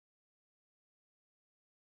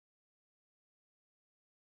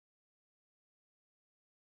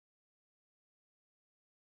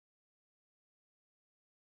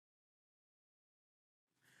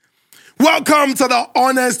Welcome to the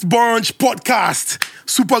Honest Bunch podcast.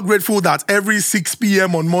 Super grateful that every 6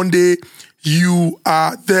 p.m. on Monday, you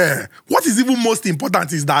are there. What is even most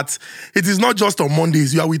important is that it is not just on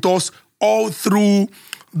Mondays. You are with us all through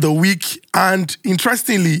the week. And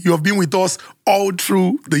interestingly, you have been with us all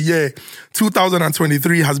through the year.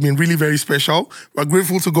 2023 has been really very special. We're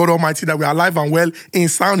grateful to God Almighty that we are alive and well in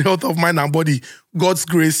sound health of mind and body. God's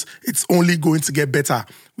grace, it's only going to get better.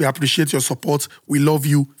 We appreciate your support. We love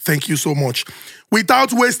you. Thank you so much.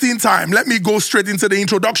 Without wasting time, let me go straight into the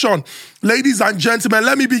introduction. Ladies and gentlemen,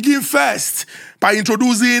 let me begin first by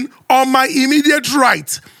introducing on my immediate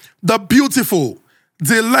right, the beautiful,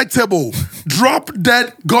 delectable,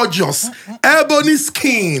 drop-dead gorgeous, ebony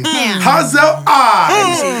skin, hazel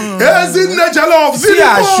eyes, Ezinne Jollof, See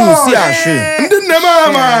her shoe.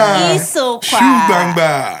 Ndinnemama, So shoe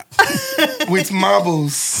bangba, with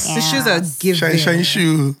marbles. Yeah. The shoes are giving. Shine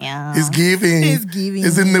shoe. Yeah. It's giving. It's giving.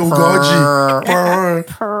 It's in the Ugoji.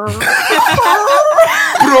 Pro.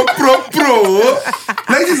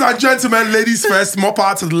 Ladies and gentlemen, ladies first, more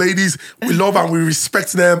power to the ladies. We love and we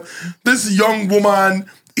respect them. This young woman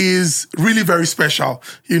is really very special.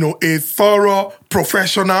 You know, a thorough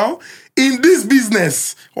professional in this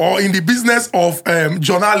business or in the business of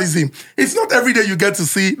journalism. It's not every day you get to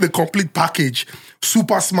see the complete package.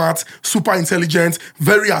 Super smart, super intelligent,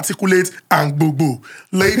 very articulate, and boo-boo.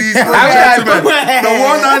 Ladies and gentlemen, the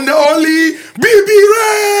one and the only BB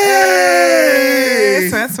Ray!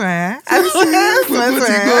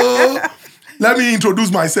 Go. Let me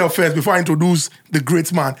introduce myself first before I introduce the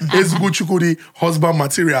great man. Ezigbo Chukwudi, husband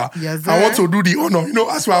material. Yes, sir. I want to do the honor. You know,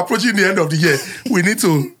 as we're approaching the end of the year, we need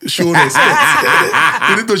to show respect.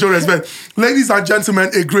 We need to show respect. Ladies and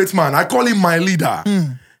gentlemen, a great man. I call him my leader.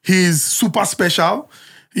 He's super special,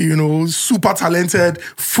 you know, super talented,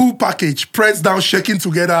 full package, pressed down, shaking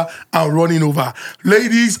together, and running over.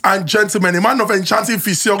 Ladies and gentlemen, a man of enchanting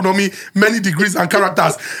physiognomy, many degrees and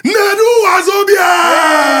characters, Nedu Wazobia!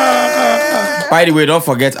 By the way, don't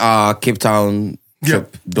forget our Cape Town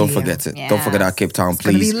trip. Don't Yeah. forget it. Yes. Don't forget our Cape Town,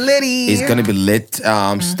 Gonna please. be litty. It's gonna be lit.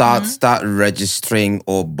 Start registering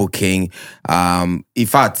or booking. In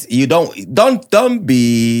fact, you don't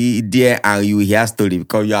be there and you hear story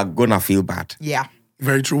because you are gonna feel bad. Yeah.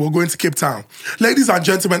 Very true. We're going to Cape Town. Ladies and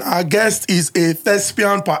gentlemen, our guest is a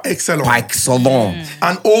thespian par excellence. Pike Salon.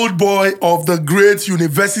 An old boy of the great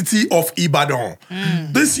University of Ibadan.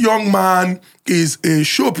 This young man is a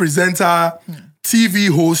show presenter, TV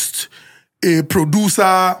host, a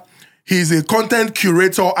producer. He's a content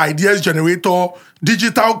curator, ideas generator,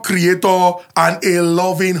 digital creator, and a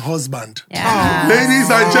loving husband. Yeah. Ladies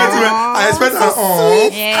and gentlemen, I expect an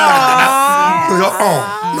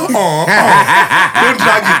Don't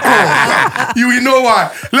drag it. You will know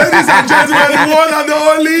why. Ladies and gentlemen, the one and the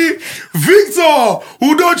only Victor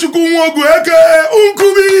Udochukwu Nwogu aka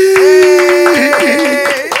Nkubi.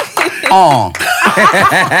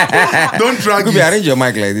 Don't drag Nkubi, it. arrange your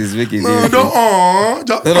mic like this, Vicky. No,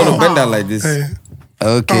 just, No, bend that like this.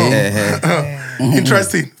 Okay.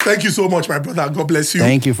 Interesting. Thank you so much, my brother. God bless you.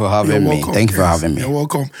 Thank you for having me. welcome. Thank you for having me. You're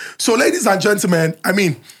welcome. So, ladies and gentlemen, I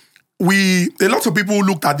mean, a lot of people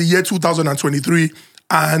looked at the year 2023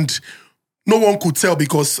 and no one could tell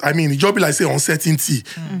because, I mean, it just be like, say, uncertainty.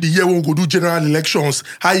 The year when we go do general elections,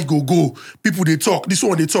 how it go. People, they talk. This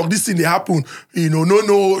one, they talk. This thing, they happen. You know,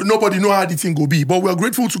 nobody know how the thing go be. But we're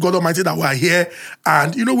grateful to God Almighty that we're here.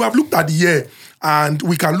 And, you know, we have looked at the year and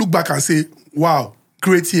we can look back and say, wow,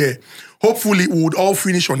 great year. Hopefully, we would all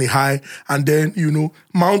finish on a high and then, you know,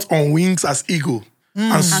 mount on wings as eagle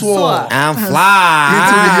and soar And fly.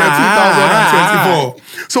 into the year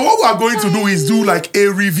 2024. So what we are going to do is do like a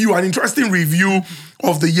review, an interesting review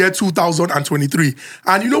of the year 2023.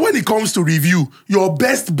 And you know, when it comes to review, your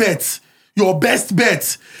best bet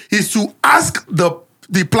is to ask the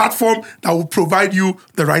platform that will provide you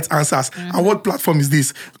the right answers. And what platform is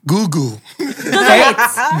this? Google. Google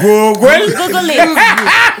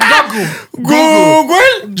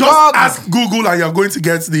it. Just ask Google and you're going to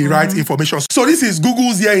get the right information. So this is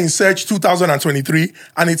Google's Year in Search 2023,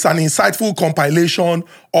 and it's an insightful compilation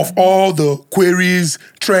of all the queries,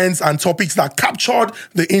 trends, and topics that captured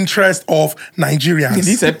the interest of Nigerians.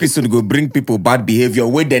 This episode go bring people bad behavior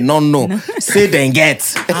where they don't know. Say they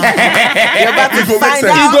get. You're about to It go make find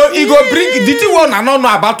sense. out. He go bring. Did you want to know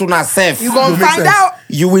about to self? You're going It to make find sense. out.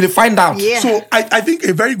 You will find out. Yeah. So I think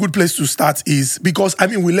a very good place to start is because, I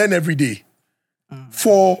mean, we learn every day.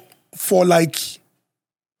 For like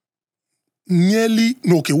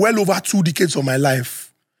well over 2 decades of my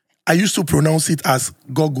life, I used to pronounce it as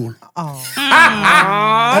goggle.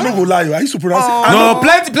 I don't go lie, I used to pronounce it. No,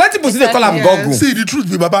 plenty people see they call him Gogu. See, the truth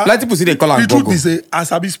be, Baba. Plenty people see they call him The truth be Gogu. say,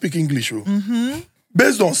 as I be speak English,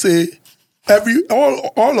 based on say,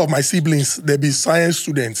 all of my siblings, they be science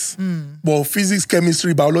students. But physics,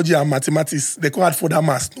 chemistry, biology, and mathematics, they can't for that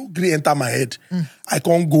maths. No grade enter my head. I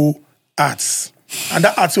can't go arts. And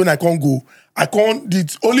that arts when I can't go,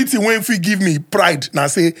 the only thing when if give me pride, now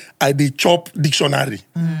say I dey chop dictionary.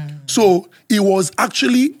 So it was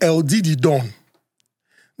actually LD the Don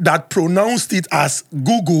that pronounced it as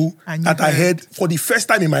Google that I heard for the first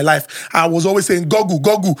time in my life. I was always saying Google.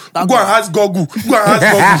 Go and ask Google. Go and ask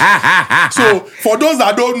Google. So for those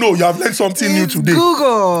that don't know, you have learned something new today.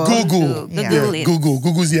 Google.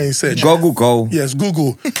 Google's here in search. Gogu go. Yes,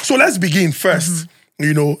 Google. So let's begin first.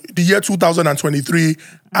 The year 2023,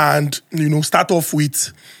 and start off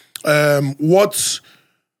with what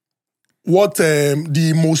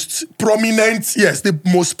the most prominent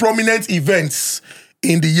events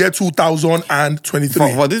in the year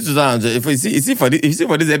 2023. For this 2000, if you see for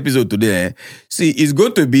this episode today, see, it's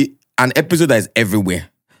going to be an episode that is everywhere.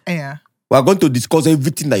 Yeah. We are going to discuss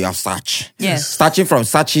everything that you have searched. Yes. Starting from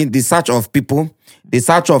the search of people, the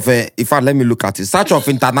search of, let me look at it, search of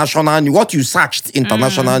international news, what you searched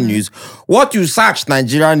international news, what you searched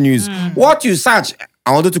Nigerian news, what you searched,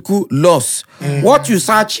 I wanted to call loss, what you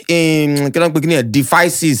search in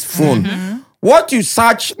devices, phone, what you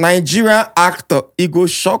search Nigerian actor, ego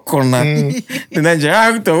shock on the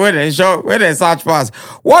Nigerian actor where they search pass,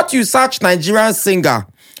 what you search Nigerian singer,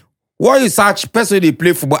 what you search person they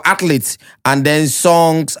play football, athletes, and then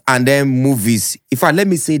songs, and then movies. Let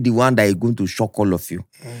me say the one that is going to shock all of you.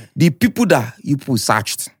 The people that you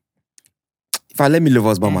searched. Let me leave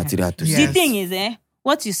us by material to The thing is,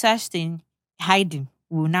 what you searched in hiding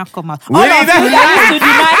will now come out. Wait, All of you that used to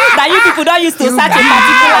deny that you people don't used to search a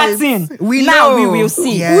particular thing. We now know. we will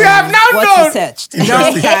see. Yes. We have now what known. you searched.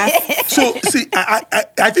 Interesting. So, see,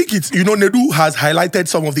 I think it's, Nedu has highlighted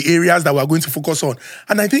some of the areas that we're going to focus on.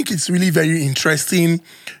 And I think it's really very interesting,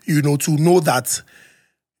 to know that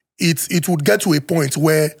it would get to a point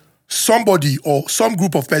where somebody or some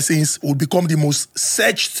group of persons would become the most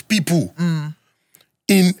searched people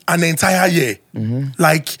in an entire year.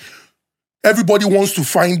 Like, everybody wants to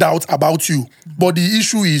find out about you. But the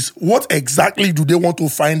issue is, what exactly do they want to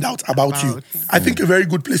find out about you? I think a very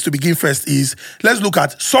good place to begin first is, let's look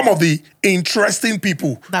at some of the interesting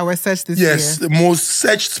people That were searched this Yes, year. the most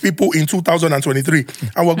searched people in 2023.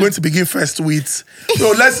 And we're going to begin first with...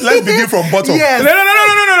 So let's begin from bottom. Yes.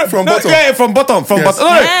 No. From bottom. Yeah, from bottom. From Yes.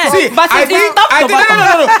 bottom. No, Yeah. see, But I it's think, top to I think, bottom.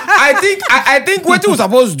 no. I think what we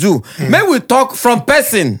supposed to do, may we talk from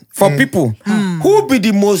person, for people, who be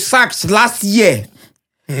the most searched last year.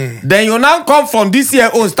 Then you now come from this year,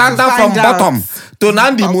 start down from Find out. bottom to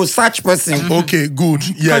now the most searched person. Okay, good.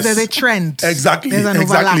 Because Yes. there's a trend. Exactly. There's an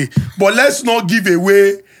overlap. But let's not give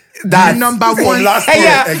away That number from one. last Hey, year.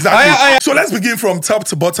 yeah. Exactly. Oh, yeah. So let's begin from top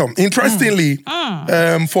to bottom. Interestingly,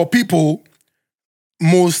 for people,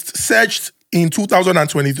 most searched in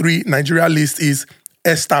 2023 Nigeria list is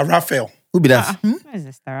Esther Raphael. Who be that? What is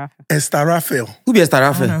this, Tarafa? Esther Raphael. Who be Esther I don't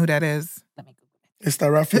Raphael? know who that is.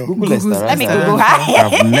 Esther Raphael. Google Esther Let me Raphael. Google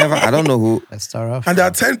her. I don't know who. And there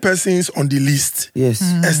are 10 persons on the list. Yes.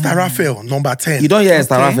 Esther Raphael, number 10. You don't hear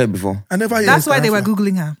Esther Okay. Raphael before. I never hear That's Esther why they were Raphael.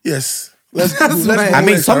 Googling her. Yes. Let's That's let's why. go I mean,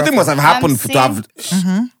 Esther something must Raphael. have happened to have.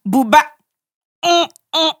 Buba.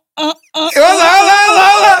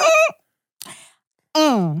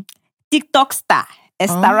 TikTok star.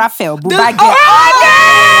 Esther Raphael. Buba girl.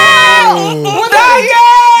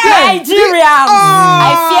 Nigerians. I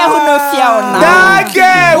fear who no fear now. That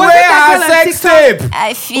girl, Was where it that her girl on sex TikTok? tape? I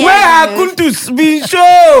fear. Where her kuntus been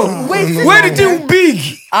shown? Wait, Where the thing big?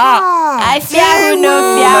 I fear who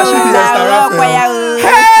no That should be Esther fear.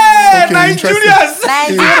 Hey, Okay,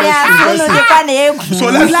 interesting. Nigerians! Nigerians. So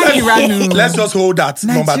let's just hold that.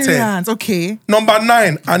 Number 10. Nigerians, okay. Number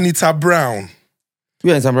 9, Anita Brown.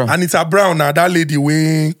 Where is Brown? Anita Brown, now that lady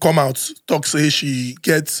when come out, talk say she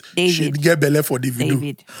get belly for the video.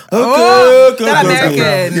 David. Okay. that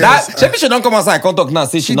American. Yes. That maybe she don't come outside. Can't talk now.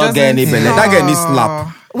 Say she not get any belly. That girl needs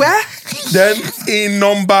slap. Where? Then in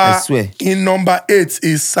swear. number 8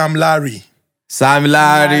 is Sam Larry. Sam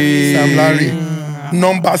Larry. Sam Larry.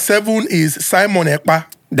 Number 7 is Simon Ekpa.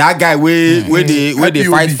 That guy where they IPOB.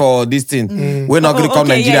 fight for this thing. We're not gonna come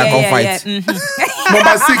Nigeria come fight.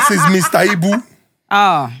 Number 6 is Mr. Ibu.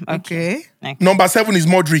 Oh, okay. Okay. Number 7 is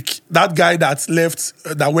Modric. That guy that left,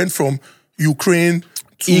 that went from Ukraine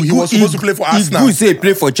to, he was supposed to play for Arsenal. He good say he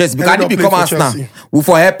play for Chelsea. Because he Ended up become playing for Arsenal. Chelsea. We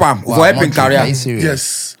for help him. We for help him career. Are you serious?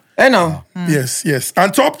 Yes. Hey now. Yes.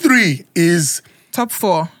 And top 3 is Top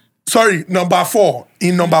 4. Sorry, number 4.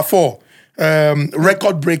 In number 4,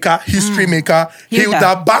 record breaker, history maker,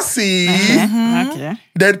 Hilda Bassi. Okay.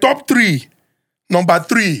 Then top 3, number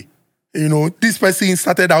 3, this person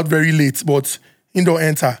started out very late, but he don't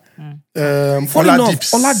enter. Ola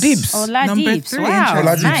Dips. Ola Dips. Ola Number Dips. 3, Wow,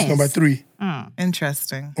 Ola Dips, nice. number 3.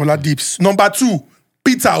 Interesting. Ola Dips. Number 2,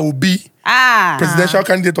 Peter Obi, presidential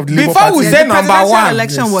candidate of the Labour Before Party. we say number presidential 1,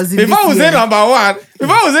 election was in before this we say year. number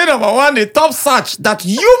 1, the top search that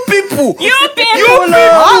you people,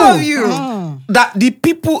 All of you. that the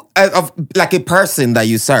people of like a person that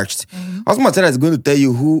you searched. Osman Matera is going to tell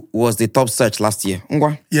you who was the top search last year.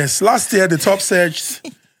 Ngwa? Yes, last year the top searched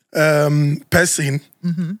person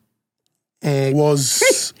was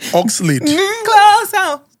Oxlade. Close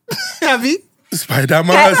out. Heavy.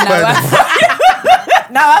 Spider-Man.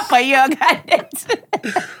 Now for you, I got it.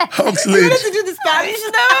 Oxlade. You have to do the Spanish.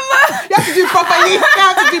 You have to do it properly. You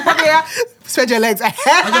have to do it properly. Spread your legs.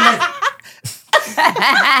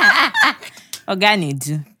 Organic.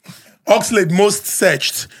 Oxlade most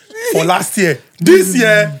searched for last year. This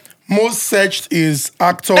year, most searched is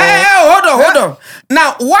actor. Hey, hold on.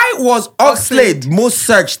 Now, why was Oxlade most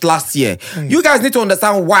searched last year? You guys need to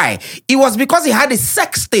understand why. It was because he had a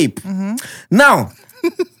sex tape. Now,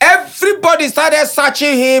 everybody started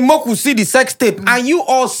searching him. Moku see the sex tape, and you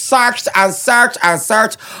all searched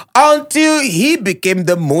until he became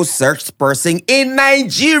the most searched person in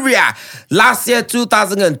Nigeria last year,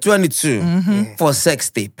 2022, for sex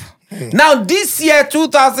tape. Now, this year,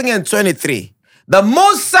 2023. The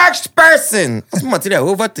most searched person. Material,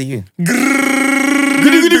 over to you.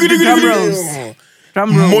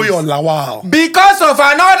 Drum roll. Moyo Lawal. Because of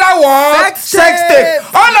another one, sex tape.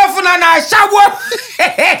 All of una shower.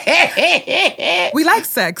 We like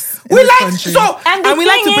sex. We in this like country. so. And we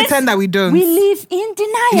like to thing is, pretend that we don't. We live in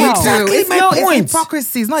denial. Exactly. It's my no, point. it's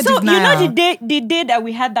hypocrisy. It's not So denial. you know the day that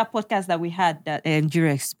we had that podcast that we had that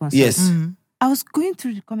Durex sponsored. Yes. I was going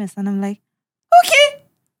through the comments and I'm like, okay,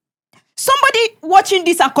 somebody watching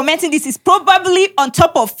this and commenting this is probably on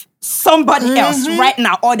top of somebody else right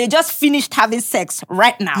now, or they just finished having sex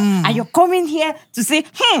right now, and you're coming here to say,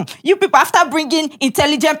 you people, after bringing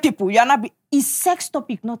intelligent people, you're not. Is sex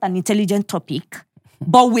topic not an intelligent topic?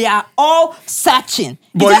 But we are all searching.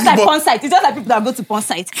 It's just like porn site. It's just like people that go to porn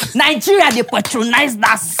site. Nigeria, they patronize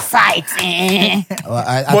that site. Well,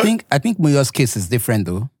 I think Muyo's case is different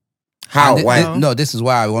though. How? And Why? no, this is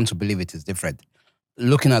why I want to believe it is different.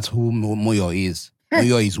 Looking at who Muyo is.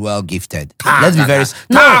 Muyo is well gifted. Let's be very...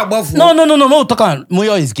 No. Talk on.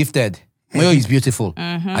 Muyo is gifted. Muyo is beautiful.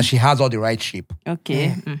 And she has all the right shape.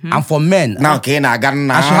 Okay. And for men... Now, okay, now I got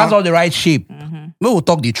And she has all the right shape. We will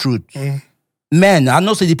talk the truth. Men, I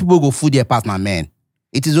know say the people go fool their partner, men.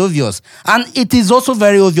 It is obvious. And it is also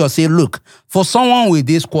very obvious. Say, look, for someone with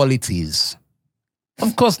these qualities,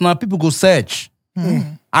 of course, now people go search.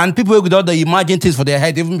 And people will do the imagine things for their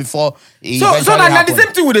head even before it So eventually now the happen.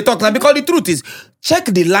 same thing with the talk now, because the truth is, check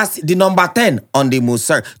the number 10 on the most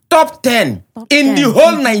search. Top 10 in the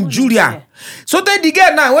whole Nigeria. So then the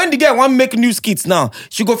girl now, when the girl want make new skits now,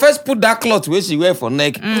 she go first put that cloth where she wear for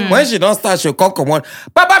neck. When she don't start, she'll come on.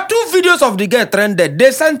 But 2 videos of the girl trended.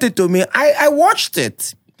 They sent it to me. I watched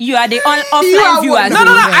it. You are the offline viewer. No,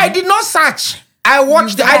 I did not search. I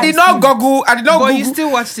watched it. I did not Google. I did not But Google. you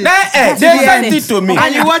still watched it. They sent it to me.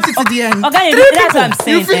 And you watched it to the end. Okay, Three that's what I'm people.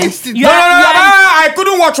 saying. You finished it. You No, are, I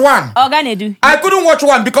couldn't watch one. Organic. I couldn't watch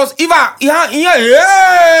one because if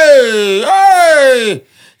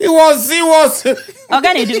it was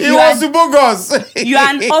Organic. it was bogus. You are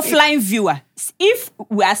an offline viewer. If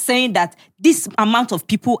we are saying that this amount of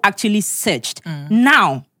people actually searched,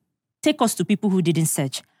 now take us to people who didn't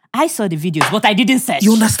search. I saw the videos, but I didn't search.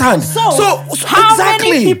 You understand? So how exactly.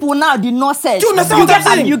 many people now did not search? You understand what I'm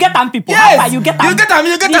saying? You get them people. Yes. How far you get them? You get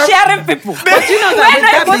them. The sharing people. But you know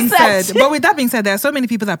that When I go search. with that being said, there are so many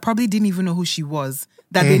people that probably didn't even know who she was.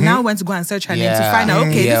 That they now went to go and search her name to Yeah. find out,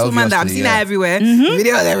 okay, Yeah, this woman that I've obviously, seen yeah. her everywhere,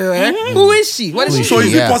 videos everywhere. Who is she? What is she? So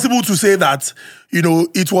is Yeah. it possible to say that,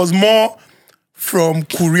 it was more from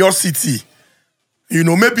curiosity?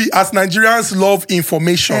 Maybe as Nigerians love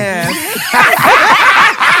information.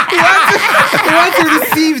 You want to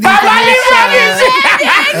receive the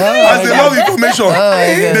As they love information,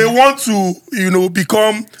 they want to,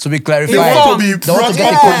 become... To be clarified. They want to be They want brought to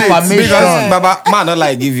get up the to date. confirmation. Because, Baba, man, not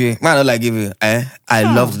like give you. I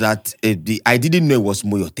loved that. I didn't know it was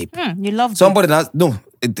Moyo tape. You love Somebody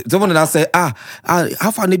that said,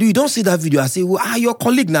 how far do you don't see that video? I say, your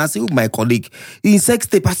colleague now. I say, my colleague in sex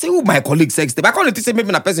tape. I say, my colleague sex tape. I call it to say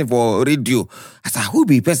maybe a person for radio. I said, who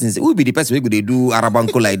be the person? Who be the person who do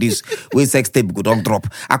Arabanco like this? Where sex tape go don't drop.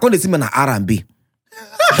 I call it see me na R&B.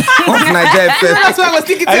 of Nigeria FM. That's why I was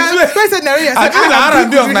thinking. I swear. Where's the narrator? I think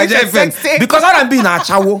R&B of Nigeria FM because R&B is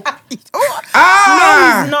Achawo.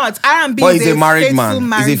 No, he's not. R&B But is he's a married man.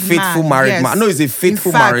 Married He's a faithful married Yes. man. No, he's a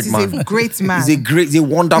faithful In fact, married man. He's a great man. He's a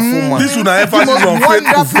wonderful man. This one emphasis most on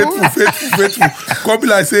wonderful. faithful. Come be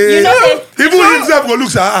like say, You know, even himself go look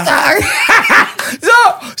say,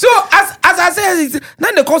 So as I said,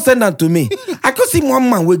 then they come send that to me. I could see one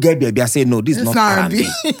man will get baby. I say no, this is It's not R&B.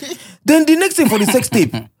 R&B. Then the next thing for the sex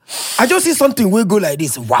tape, I just see something will go like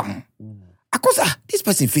this. Wham. I could say, this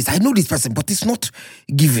person face. I know this person, but it's not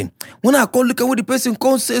given. When I call, look at what the person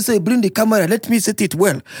calls, say, bring the camera. Let me set it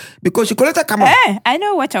well, because she collected camera. Eh, I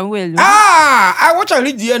know what I will. I watch and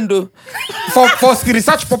read the end though, for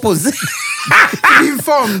research purpose. Be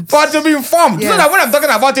informed. For to be informed. Yes. So that when I'm talking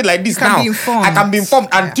about it like this can now, be informed. I can be informed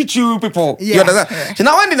and teach you people. Yes. You understand? Yeah. So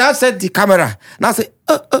now when they now set the camera, now say,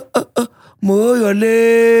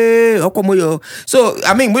 Moyole, Okomoyo. So,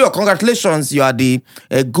 I mean, Moyo, congratulations. You are the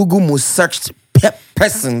Google most searched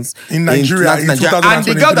persons In Nigeria in And the girl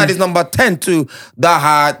 2023. that is number 10 too, that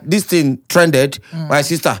had this thing trended, my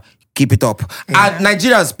sister, keep it up. And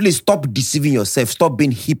Nigerians, please stop deceiving yourself. Stop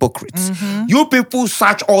being hypocrites. You people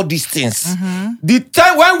search all these things. The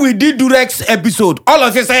time when we did Durex episode, all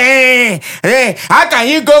of you say, hey, how can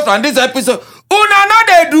you go from this episode? Una no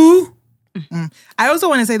they do. I also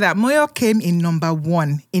want to say that Moyo came in number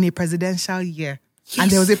 1 in a presidential year. And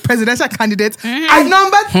there was a presidential candidate at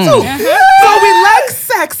number 2. So we like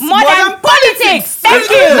sex More than politics. Thank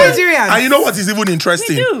you. Nigerians. and you know what is even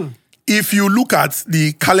interesting? We do. If you look at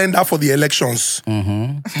the calendar for the elections,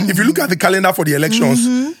 if you look at the calendar for the elections,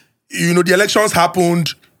 you know the elections happened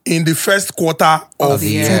in the first quarter of the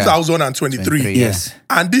year. 2023. Yes.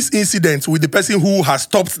 And this incident with the person who has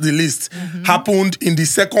topped the list happened in the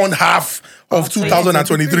second half of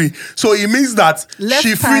 2023. So it means that Left she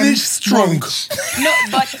hand finished strong. No,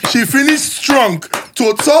 but She finished strong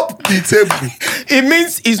to top the table. It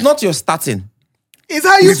means it's not your starting. It's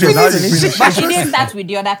how you It's how you finish. finish. but she didn't start with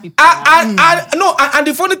the other people. And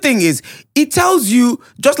the funny thing is, it tells you,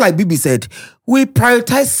 just like Bibi said, we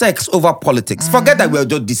prioritize sex over politics. Forget that we are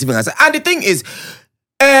just deceiving ourselves. And the thing is,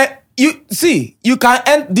 you see, you can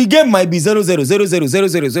end the game might be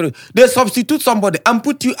 0-0. They substitute somebody and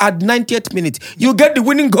put you at 90th minute. You get the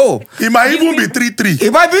winning goal. It might even be 3-3.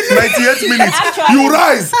 It might be 98 minutes. Actually- You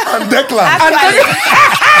rise and declare.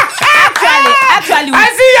 Actually, I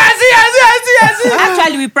see.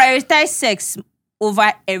 actually, we prioritize sex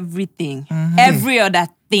over everything, every other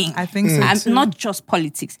thing. I think so, And too. not just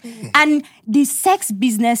politics. And the sex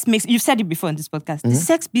business makes, you've said it before in this podcast, the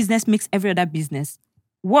sex business makes every other business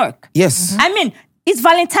work. Yes. I mean, it's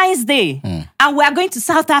Valentine's Day, and we are going to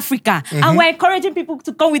South Africa, and we're encouraging people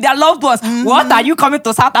to come with their loved ones. What are you coming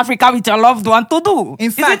to South Africa with your loved one to do? In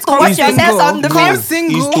Is fact, it to watch come yourself single. on the Come film?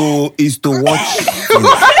 single. Is to watch.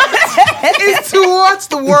 It's to watch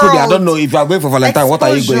the world. Nkubi, I don't know if you are going for Valentine. What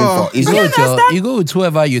are you going Exposure. for? Is You go, it with your, you go with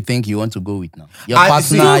whoever you think you want to go with now. Your And partner,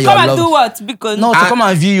 see- You your come and love. do what? Because No, to come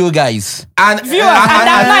and view you guys. and viewers, and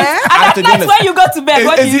at to be night honest, when you go to bed,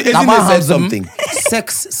 what do you do? Ezine Nama said handsome. something.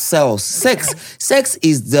 Sex sells. Sex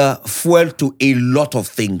is the fuel to a lot of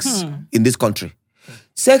things in this country.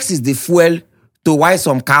 Sex is the fuel to why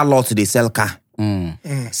some car lots they sell car.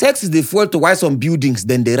 Sex is the fuel to why some buildings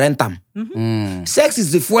then they rent them. Sex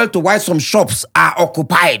is the fuel to why some shops are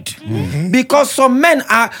occupied. Because some men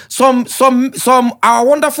are some our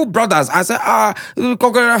wonderful brothers. I say,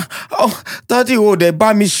 daddy, they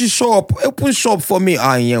buy me she shop, open shop for me.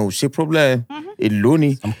 Yeah, she problem.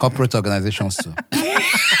 Alone. Some corporate organizations too.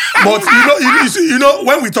 But you know,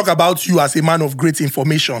 when we talk about you as a man of great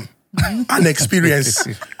information and experience,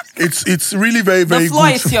 it's really very, very The floor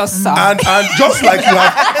good. is yours, sir. And just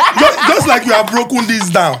like you have broken this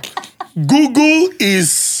down, Google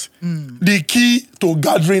is the key to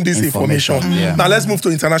gathering this information. Yeah. Now let's move to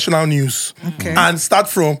international news and start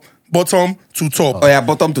from bottom to top. Oh yeah,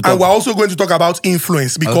 bottom to top. And we're also going to talk about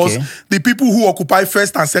influence because Okay. the people who occupy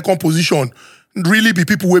first and second position really be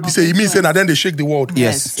people where say it means saying and then they shake the world.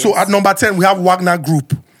 Yes. So at number 10 we have Wagner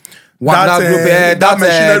Group. Wagner Group, that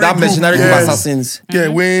mercenary group yes. assassins. Yeah,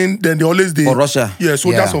 when then they always For Russia. Yeah,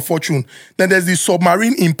 soldiers Yeah. of fortune. Then there's the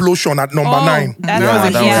submarine implosion at number 9. That Yeah,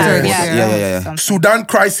 was that was yeah, it. Yeah. Sudan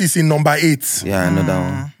crisis in number 8. Yeah, I know that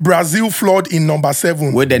one. Brazil flood in number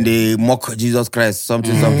 7. Where then they mock Jesus Christ,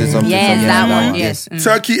 something. Yes, that one. Yes.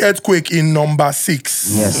 Turkey earthquake in number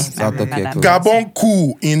 6. Yes, South remember okay, that. cool. Gabon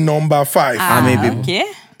coup in number 5. Okay.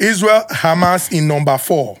 Israel Hamas in number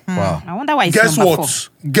 4. Wow. I wonder why it's Guess number what?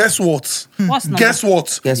 4. Guess what? What's number Guess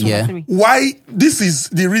what? Yes, Yeah. 3? Why this is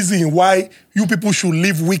the reason why you people should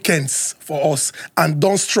leave weekends for us and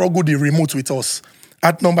don't struggle the remote with us.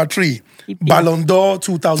 At number 3, Keep it. Ballon d'Or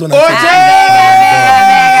 2006. Beg.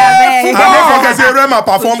 And don't forget, say Rema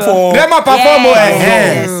perform for. Rema perform.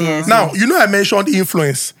 Yes. Now, you know I mentioned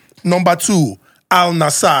influence. Number 2, Al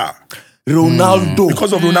Nassr. Ronaldo.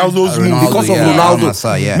 Because of Ronaldo's move. Ronaldo, Because of yeah, Ronaldo. Al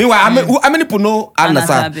Nassr, yeah. Meanwhile, how many people know Al Al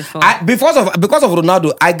Nassr Nassr? before. Because of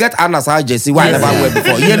Ronaldo, I get Al Nassr jersey. Why I never wear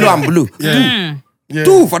before? Yellow and blue. Yeah.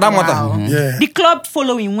 Two for that matter. Yeah. The club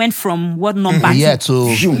following went from what number? Yeah, to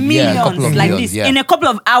Millions, a couple of like millions, this in a couple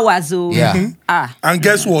of hours. Oh. Yeah. And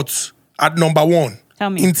guess what? At number 1, Tell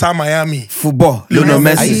me. Inter Miami. Football. Lionel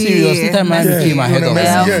Lionel Are you Messi. serious? This time I Yeah. came ahead of Yeah. us.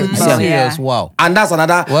 Yeah. Are you Football, serious? yeah. Wow. And that's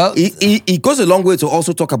another. Well- it goes a long way to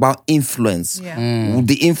also talk about influence.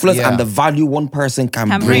 The influence Yeah. and the value one person can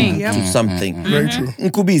bring bring. to something. Very true.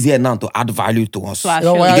 Nkubi is here now to add value to us. To our You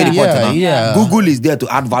show. get the point Yeah, now? yeah. Google is there to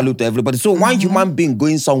add value to everybody. So one human being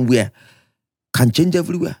going somewhere can change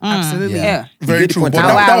everywhere. Absolutely. Yeah. Very get the true. point But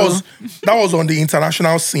now. that was on the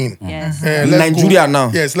international scene. Yes. Let's Nigeria go, now.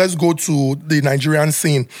 Yes, let's go to the Nigerian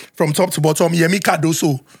scene from top to bottom. Yemi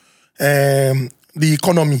Cardoso, the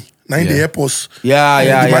economy, the help us. Yeah, the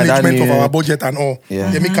that management of new- our budget and all.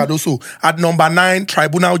 Yeah. Yemi Cardoso. At number 9,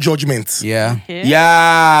 tribunal judgment. Yeah.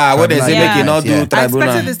 Yeah, what they say Yeah. make you not Yeah. do I tribunal.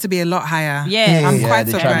 expected this to be a lot higher. Yeah. I'm Yeah, quite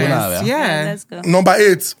the surprised. tribunal, Yeah. Let's go. Number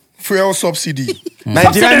 8, fuel subsidy.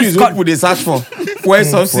 Nigerian Subsidy news is what gone. people they search for. Where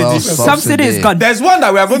subsidy? Well, Subsidy is gone. There's one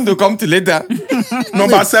that we are going to come to later.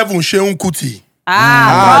 Number 7, Sheun Kuti. the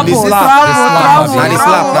Trouble, slap, trouble, Now the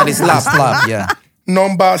slap, now the slap. Slap, yeah.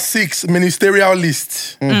 Number 6, ministerial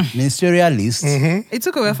list. Ministerial list. It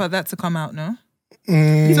took a while for that to come out, no?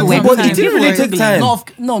 Wait, But it didn't really take time.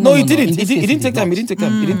 No, It didn't. It didn't take time. It didn't take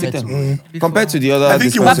time. It didn't take time. Compared to the other. I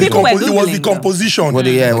think it this was, one. people were it was the Googling, though. composition Well,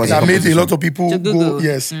 yeah, it was the that made a composition. lot of people To go. Google.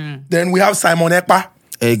 Yes. Then we have Simon Ekpa.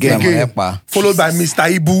 Again. Again. Ekpa. Followed by Mr.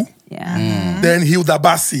 Ibu. Yeah. Then Hilda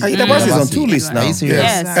Bassi. The boss is on two lists Are now. you serious?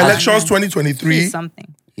 Yes. Elections Three 2023. something.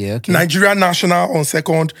 Yeah, okay. Nigeria National on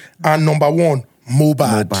 2nd. And number 1,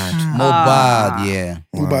 Mobad. Mobad, yeah.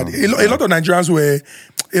 Mobad.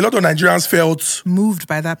 A lot of Nigerians felt Moved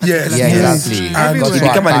by that Yes. particular Yeah, Yes. exactly. And Got It so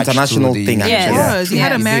became an attached international to the- thing, Yes. actually. It was. You had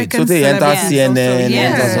Yeah. American So they entered celebrities CNN, also. they Yeah.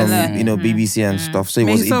 entered some, Yeah. BBC and stuff. So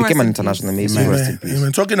May it he so became rest an in international. May he so Amen. rest in peace.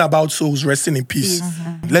 Amen. Talking about souls resting in peace.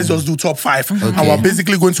 Let's just do top 5. And we're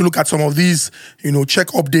basically going to look at some of these, check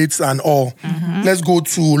updates and all. Let's go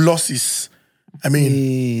to losses. I mean,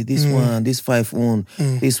 Hey, this one, this 5 won.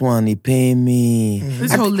 This one, he paying me.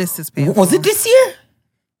 This whole list is painful. Was it this year?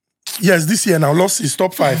 yes, this year now, losses,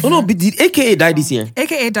 top 5. Oh no, but did AKA die this year?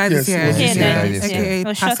 AKA died this Yes, year. yes, yes, Yeah, yes, yes. AKA Oh,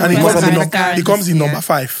 passed shut And away it, Well, must have by been, the it comes in this number year.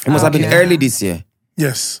 5. It must have been Okay. early this year.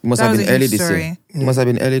 Yes. It must That have was been a early huge this year. story. It must have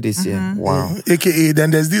been early this year. Wow. AKA,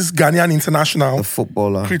 then there's this Ghanaian international, The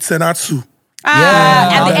footballer. Kritsenatsu.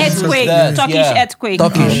 And the that's earthquake, that, Turkish yeah. earthquake.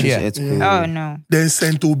 Turkish, yeah. It's cool. Oh no. Then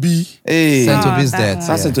Sentobi. Hey. Sent to Oh, his that death. one.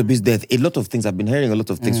 That's Saint Tobi's death. A lot of things. I've been hearing a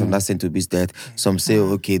lot of things from that Saint Tobi's death. Some say,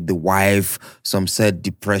 okay, the wife. Some said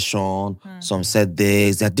depression. Some said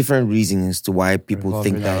this. There are different reasons to why people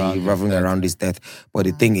think that he's revolving around his death. But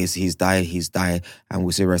the thing is, he's died. And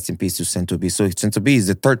we say rest in peace to Saint Tobi. So Saint Tobi is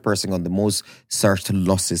the 3rd person on the most searched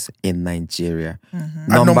losses in Nigeria. At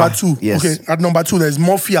number 2. Yes. Okay. At number 2, there's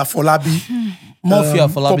Mafia Folabi. Mafia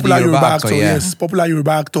for Popular the Yoruba actor, yeah. yes. Popular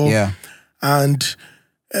Yoruba actor. Yeah. And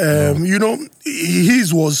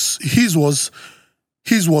his was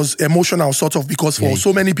emotional sort of because for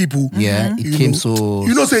so many people, Yeah, it came so...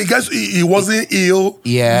 say he wasn't ill.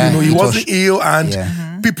 Yeah, he it wasn't was- ill, and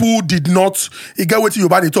Yeah. people did not. He get what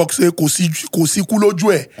Yoruba they talk say kosi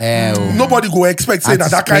kulojue. oh. Nobody go expect say that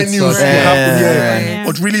kind of Anticipate news such- will happen. Yeah, Yeah.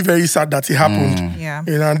 but really very sad that it happened. Yeah.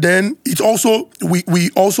 And then it also we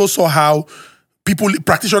also saw how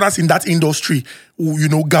practitioners in that industry,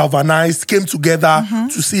 galvanized, came together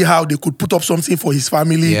to see how they could put up something for his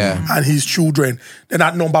family Yeah. and his children. Then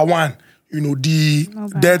at number 1, the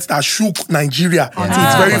death that shook Nigeria to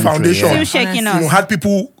its very Country, foundation. yeah. Still shaking Honestly. us. Had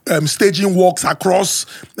people staging walks across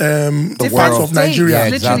parts world. of Nigeria. Yeah,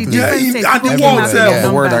 Literally exactly. different Yeah, states. and the People world came out itself. with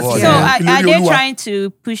The word numbers. actually. So Yeah. are they Ilerioluwa. trying to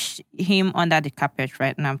push him under the carpet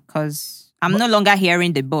right now? Because I'm no longer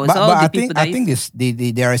hearing the buzz. But All the I people think that I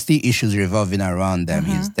think there are still issues revolving around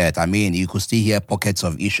his death. I mean, you could still hear pockets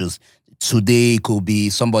of issues. Today it could be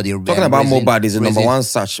somebody Talking about Mobad is the number raising- 1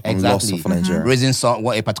 search on loss of Nigeria. Raising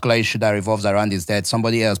a particular issue that revolves around his death.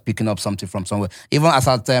 Somebody else picking up something from somewhere. Even as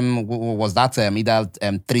at was that either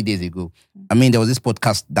 3 days ago. I mean, there was this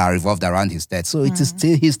podcast that revolved around his death. So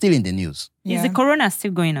he's still in the news. is the corona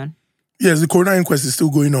still going on? Yes, the coroner inquest is still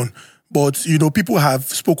going on. But, people have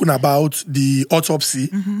spoken about the autopsy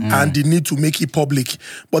and the need to make it public.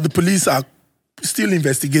 But the police are still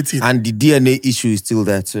investigating. And the DNA issue is still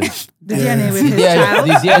there too. The DNA with his Yeah, child.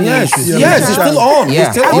 the DNA Yes, issue. yes, it's still on. Yeah,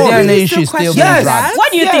 It's still the on. DNA Still issue is still question being Yes. dragged.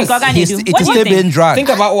 What do you think, Yes. Ogani It do? is What do you still being think? dragged. Think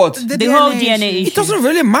about what? The whole DNA issue. It doesn't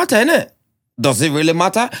really matter, innit? Does it really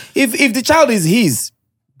matter? If the child is his,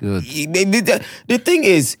 Good. the thing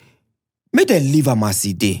is, may they leave him as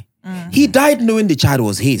he did. He died knowing the child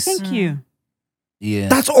was his. Thank you. Yeah.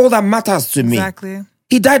 That's all that matters to me. Exactly.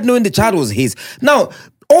 He died knowing the child was his. Now,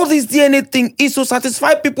 all this DNA thing is to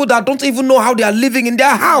satisfy people that don't even know how they are living in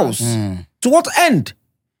their house. To what end?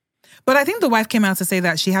 But I think the wife came out to say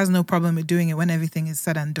that she has no problem with doing it when everything is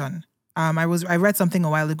said and done. I read something a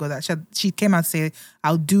while ago that she came out to say,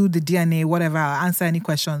 I'll do the DNA, whatever, I'll answer any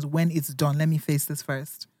questions when it's done. Let me face this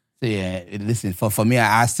first. Yeah, listen, for me,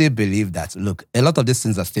 I still believe that, look, a lot of these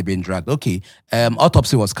things are still being dragged. Okay,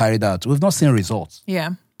 autopsy was carried out. We've not seen results. Yeah.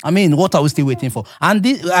 I mean, what are we still waiting for? And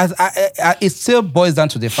this, it still boils down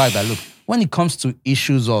to the fact that, look, when it comes to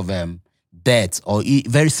issues of death or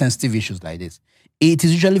very sensitive issues like this, it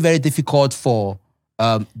is usually very difficult for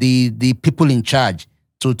the people in charge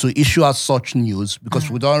to issue out such news because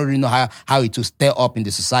we don't really know how it will stir up in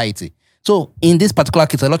the society. So in this particular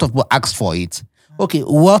case, a lot of people ask for it. Okay,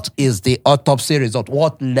 what is the autopsy result?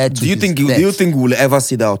 What led to Do you this think death? do you think we'll ever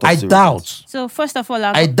see that autopsy I result? doubt. So first of all,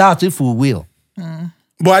 I doubt if we will.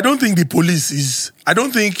 But I don't think the police is. I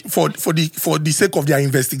don't think for the sake of their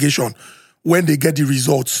investigation, when they get the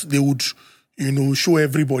results, they would, show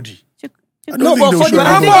everybody. I don't No, think but they'll for show the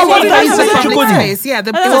everybody. public, But what it are you was saying, public Chukudi? space. Yeah,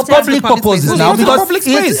 the For it was public public purposes space. now, It's because public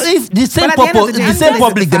space. if the same But at the end of purpose, the day, the same I'm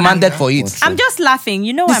public just a demanded fan, for it. I'm just laughing.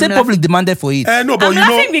 You know, The I'm same laughing. public demanded for it. No, but I'm you know,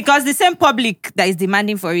 laughing because the same public that is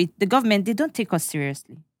demanding for it, the government, they don't take us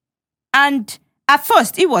seriously. And at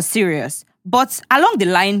first, it was serious. But along the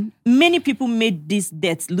line, many people made this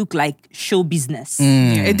death look like show business.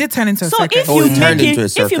 Yeah, it did turn into a So circus. if Oh, you it turned make into a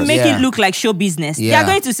it, if you circus. make Yeah. it look like show business, they Yeah. are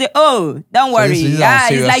going to say, "Oh, don't worry, these are it's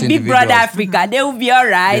serious like Big Brother individuals. Africa. They will be all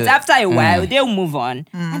right. Yeah. After a while, they'll move on."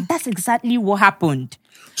 And that's exactly what happened.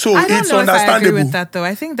 so I don't it's know if I agree understandable. with that though.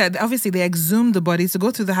 I think that obviously they exhumed the body. So go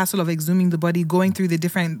through the hassle of exhuming the body, going through the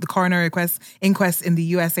coroner inquests in the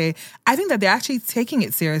USA. I think that they're actually taking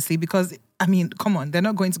it seriously because, I mean, come on, they're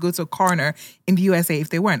not going to go to a coroner in the USA if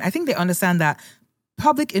they weren't. I think they understand that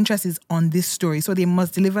public interest is on this story, so they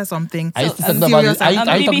must deliver something Are you So, talking serious about this? Are you and-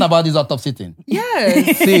 talking Bibi. about this autopsy thing?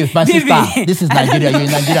 Yes. See, my Bibi. sister, this is Nigeria. You're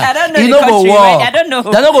in Nigeria. I don't know you the know go country, work. right? I don't know.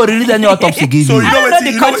 They're not going to release any autopsy give So you. you I know don't know what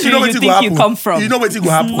the you country know you what think will you happen. come from. You know what will It's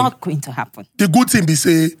happen. not going to happen. The good thing be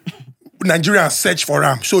say Nigerians search for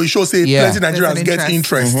him. So it shows say Yeah. plenty There's Nigerians an get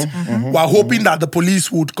interest. interest. We're hoping that the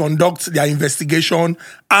police would conduct their investigation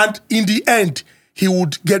and in the end he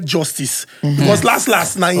would get justice. Because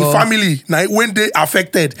last now in family, now when they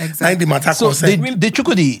affected, now in the matter So concern. the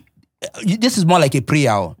Chukudi, this is more like a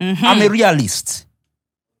prayer. I'm a realist.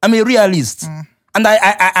 And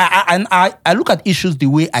I look at issues the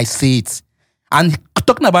way I see it. And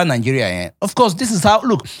talking about Nigeria, of course, this is how,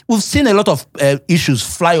 look, we've seen a lot of issues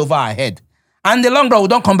fly over our head. And in the long run, we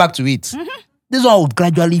don't come back to it. This one will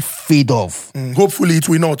gradually fade off. Hopefully it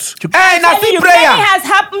will not. Hey, nothing Many prayer.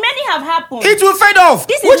 many have happened. It will fade off.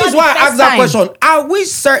 This is Which not is the why I first asked that time. question. Are we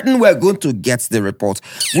certain we're going to get the report?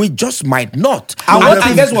 We just might not. And what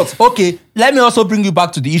And if- guess what? Okay, let me also bring you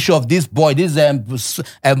back to the issue of this boy, this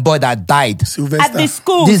boy that died. Sylvester. At the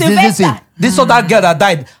school, This Sylvester. other girl that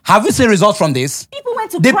died. Have you seen results from this? People went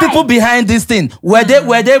to The cry. people behind this thing, were they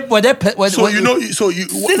So you know, so you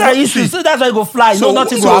See that issue, so that's why it go fly. So- No,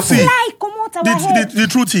 nothing so will happen. see, Fly, come out our head. the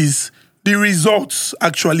truth is, the results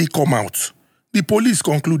actually come out. The police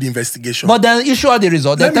conclude the investigation. But then issue out the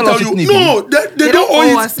result. They Let me tell tell us you, it need no, they don't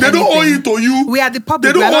owe us it. They don't owe anything. it to you. We are the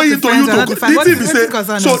public. They We don't are owe not it the to fans. you We are not to. the fans. The What thing is- is, what is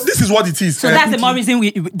concern so us? this is what it is. So that's the more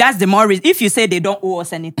reason that's the more reason. If you say they don't owe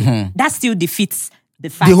us anything, that still defeats the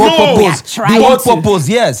fact the whole that we are purpose. The trying whole to. purpose,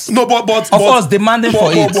 yes. No, but Of course, demanding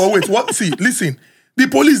for it. But wait, what? See, listen. The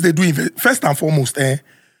police they do first and foremost.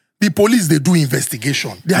 The police they do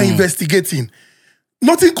investigation. They are investigating.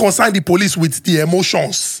 Nothing concern the police with the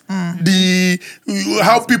emotions, the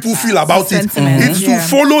how people feel about it. Sentiment, It's yeah.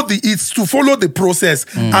 to follow the process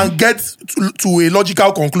and get to a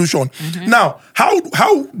logical conclusion. Now, how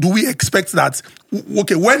do we expect that?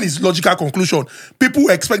 Okay, when is logical conclusion? People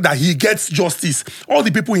expect that he gets justice. All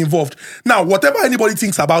the people involved. Now, whatever anybody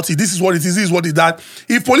thinks about it, this is what it is. This is what it is that.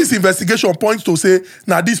 If police investigation points to say,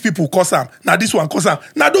 now these people cause them, now this one cause them,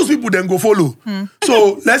 now those people then go follow.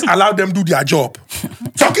 So let's allow them do their job.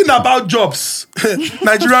 Talking about jobs,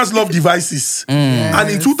 Nigerians love devices. And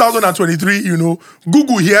in 2023,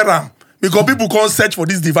 Google hear them. Because people can't search for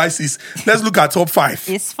these devices. Let's look at top 5.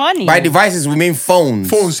 It's funny. By devices, we mean phones.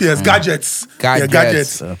 Phones, yes, gadgets. Yeah,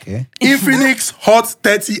 gadgets. Okay. Infinix Hot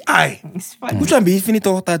 30i. It's funny. Which one be Infinite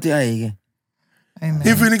or 30i again? Amen.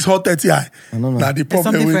 Infinix Hot 30i. Now the problem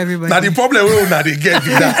something for with everybody. now the problem with una they get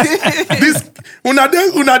with that. This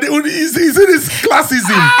is it this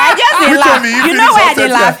classism? I just dey Which laugh. one be You Infinix know why Hot they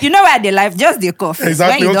 30i? laugh? You know why they laugh? Just the cough.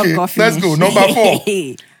 Exactly, When you okay. don't cough Let's go. finish. Number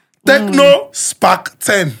 4. Techno Spark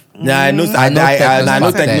 10. Yeah, I know. I know know Techno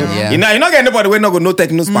Spark Techno. 10, yeah. You know get anybody we not go no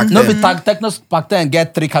Techno Spark 10. No, be Techno Spark 10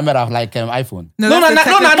 get 3 cameras like iPhone. No, that's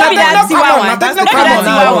the Maybe that Techno Ziwa come one. on, That's Techno maybe come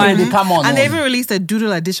that on. Ziwa one. Come on. And they even released a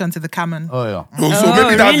doodle addition to the Camon. Oh yeah. So Oh,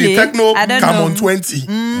 maybe that's really? the Techno I don't Camon know. 20.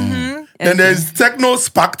 Then there's Techno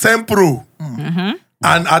Spark 10 Pro.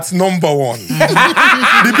 And at number 1.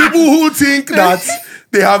 The people who think that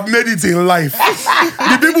they have made it in life.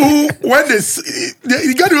 The people who, when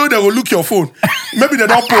you get to know they will look your phone. Maybe they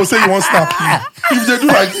don't post, say you want snap. If they do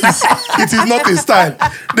like this, it is not a style.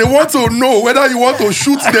 They want to know whether you want to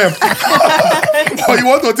shoot them or you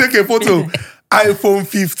want to take a photo. iPhone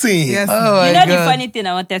 15. Yes. Oh You my know the God. funny thing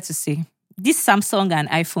I wanted to say? This Samsung and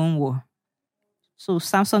iPhone war. So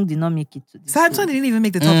Samsung did not make it to this. Samsung didn't even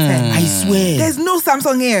make the top 10. I swear. There's no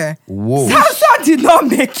Samsung here. Whoa. Samsung did not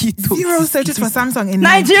make it. to 0 searches for Samsung in Nigerians.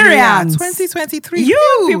 Nigeria. 2023.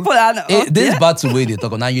 You people are not. This battle where they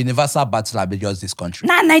talk now universal battle about just this country.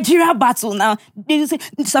 Now Nigeria battle now. They say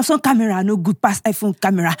Samsung camera no good pass iPhone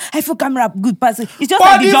camera. iPhone camera good pass. It's just But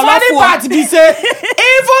like the the jollof funny one. part be say,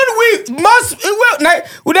 even we must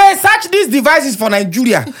we they search these devices for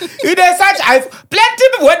Nigeria. If they search plenty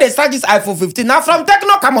people when they search this iPhone 15 now from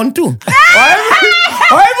Techno come on too. or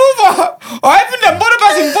even the motor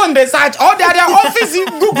person phone they search or they are their office in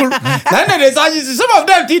Google. Then they search it. Some of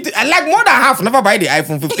them like more than half never buy the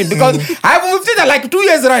iPhone 15 because iPhone 15 are like 2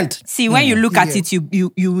 years rent. See, when you look at it,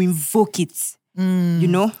 you invoke it. You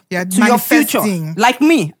know, Yeah, to your future. manifesting. Like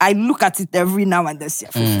me, I look at it every now and then. See,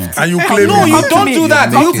 And you claim No, it. you to don't me. do that.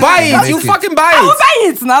 Make You it. buy it. Make You it. fucking buy I will it. buy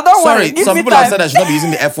it now. Don't worry. Sorry, Give some me people have time. said I should not be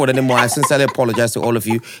using the F word anymore. I sincerely apologize to all of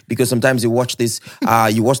you because sometimes you watch this,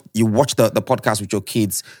 you watch the podcast with your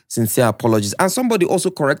kids. Sincere apologies. And somebody also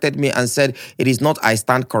corrected me and said it is not I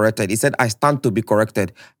stand corrected. He said I stand to be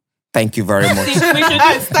corrected. Thank you very much.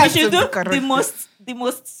 We should do correct. the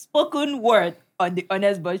most spoken word on the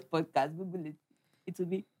Honest Bunch podcast. Google it. It will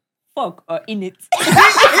be fuck or in it.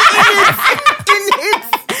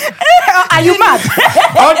 Are you mad?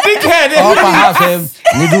 Oh, big head. Or perhaps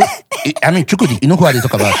I mean Chukudi, you know who they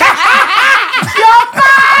talk about?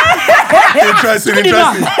 Interesting.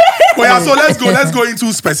 Well, yeah, so let's go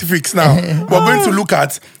into specifics now. We're going to look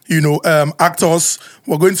at, actors.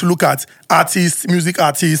 We're going to look at artists, music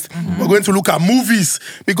artists. We're going to look at movies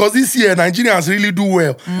because this year Nigerians really do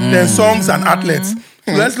well. Then songs and athletes.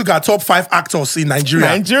 So let's look at top 5 actors in Nigeria.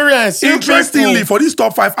 Nigerians. Interestingly, for these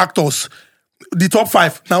top 5 actors, the top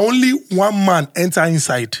 5, now only one man enter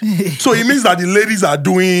inside. So it means that the ladies are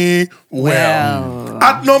doing well.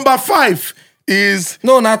 At number 5 is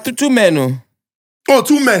not two men. No.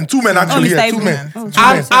 two men actually. Mr. Yeah, 2 Ibu. men. Oh, Two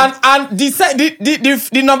men. And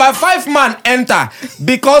the number 5 man enter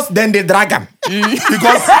because then they drag him.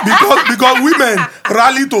 because women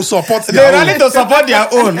rally to support They their rally own. to support their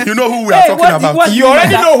own. You know who we are talking about. You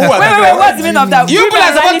already know who I'm talking Wait, about. what's the meaning of that? You people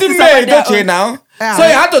are supporting me, Doche now. Yeah. So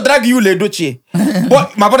you had to drag you, Le Doche.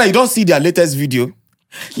 But my brother, you don't see their latest video.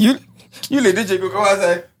 You Le Doche, go come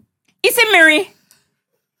outside. It's a Mary.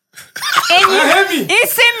 Heavy.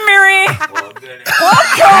 It's a Mary.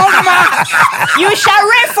 Welcome. You shall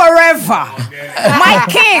reign forever. My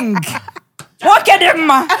king. Welcome.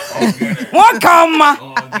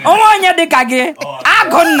 Onwanya de kage.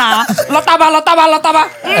 Agona. Lotaba.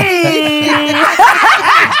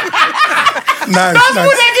 Nice.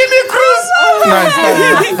 They give me cruise.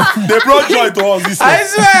 Nice. They brought joy to us this year.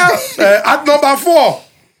 I swear. At number 4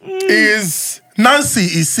 is Nancy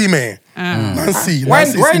Isime. Nancy Why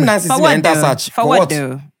Isime. Nancy For Sime what enter though? search? For what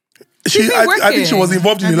though? She, been I think she was working.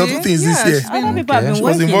 involved in a lot of things this year. Other people have been She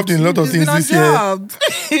was working. involved in a lot of She's things been on this year. job.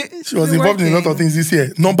 She was involved in a lot of things this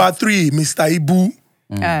year. Number 3, Mr. Ibu.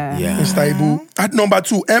 Mr. Ibu. At number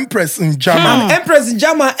 2, Empress in German. Empress in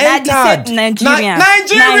German entered. Nigerians.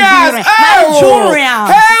 Nigerians. Hey,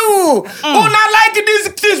 una like these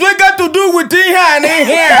things we got to do with in here and in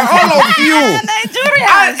here, all of you. Nigerians.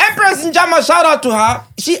 And Empress in German, shout out to her.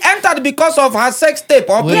 She entered because of her sex tape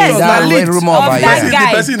or Wait, pictures that that way leaked. rumor Of about that This is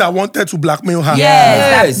guy. the person that wanted to blackmail her.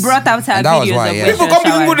 Yes. That brought out her And that was videos why, of yeah. where People she come was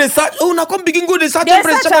begin go showering. they search. Oh, now come begin go they search They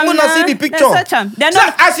Empress search German. Go am now see now. the They picture. search am. They're So,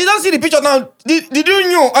 not- as you don't see the picture now, did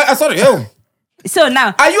you know? Sorry, So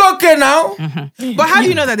now, Are you okay now? But how do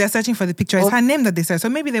you know that they're searching for the picture? It's her name that they search. So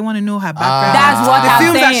maybe they want to know her background. that's what the I'm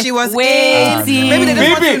films saying. that she was Waiting. in. Maybe they just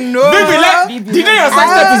want to know. The day your sex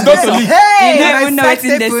tape is going to leak. Hey, You don't my even know sex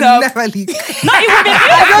it's in tape the will sub. never leak. No, it would be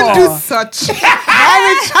I don't do beautiful. such. I'm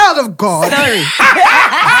a child of God. Sorry.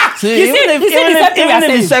 See, You see the same thing we are even if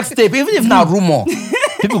saying. it's sex tape, even if not rumor,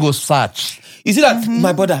 people go search. You see that,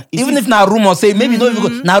 my brother? Even if not rumor, say maybe not even go.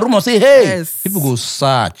 Now rumor say, hey, Yes. people go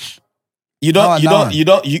search. you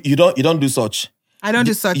don't do such. I don't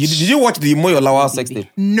do such. Did you watch the Moyo Lawal sex tape?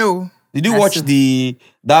 No. Did you watch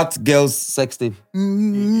that girl's sex tape?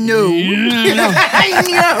 No. No.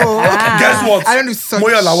 Guess what? I don't do such.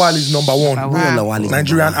 Moyo Lawal is number one. Moyo Lawal is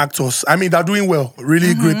Nigerian actors. I mean, they're doing well.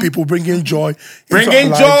 Really great people bringing joy. bringing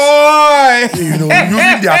into our lives, joy. You know,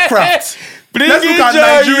 using their craft. Let's look at joy,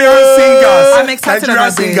 Nigerian singers. I'm excited Nigerian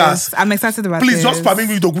about singers. this. I'm excited about Please this. just permit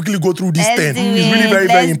me to quickly go through this Let's 10. do It's really it. very,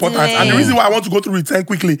 very Let's important. do And the it. reason why I want to go through it 10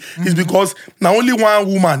 quickly is because now only one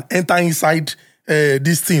woman enter inside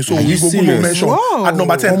this thing. So we you go serious? mention Whoa. at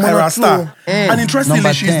number 10, Oh, Ira Mama Star. Flo. And interestingly,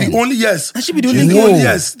 Number she's 10. the only, yes. she be the She's only the only, girl.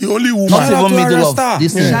 yes, the only woman. Not Shout out even to middle Rasta. of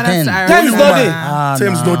this Shout thing. out to 10. Ira. Thames no day.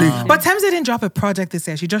 Thames no day. But Thames didn't drop a project this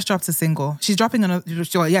year. She just dropped a single. She's dropping another.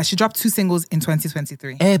 She dropped 2 singles in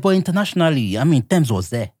 2023. But internationally, I mean, Thames was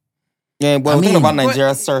there. Yeah, but we're talking about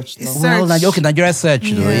Nigeria search. No? Search. Well, okay, Nigeria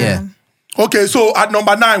search, though, yeah. Okay, so at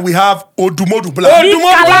number 9, we have Odumodu Black. Big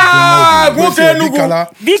Kala. Big Kala.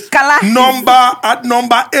 Big Kala. At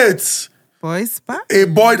number 8, Boys, back. a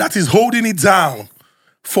boy that is holding it down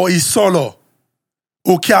for his solo.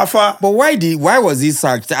 Okiafa. But why was he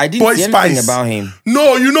sacked? I didn't Boy see anything Spice. about him.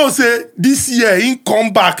 No, you know, say this year he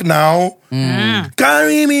come back now.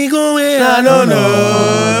 Carry me go where I don't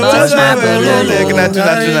know. Touch my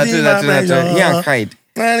He and cried.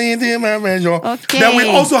 Okay. Then we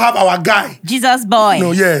also have our guy. Jesus boy.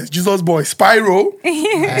 No, yes, Jesus boy, Spyro.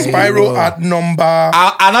 Spyro at number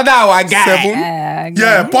Another our guy. 7.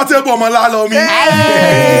 Yeah, Portable Malalomi.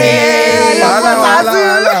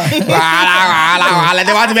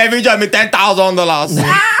 They want to make me $10,000.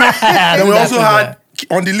 Then we also had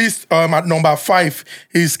on the list at number 5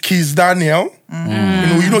 is Kiss Daniel.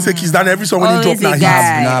 You know, say Kiss Daniel every song when he drop Always now a hits.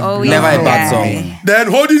 guy. Nah, Always never a bad guy. song. Then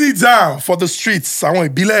holding it down for the streets. I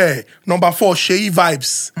want Bile. Number 4, Shea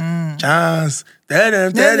Vibes. Chance. Tell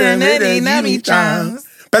them, give me chance.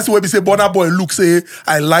 Person will be say Burna Boy look say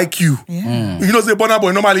I like you. You know say Burna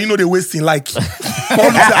Boy normally you know they wasting like. Paul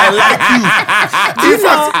say I like you. In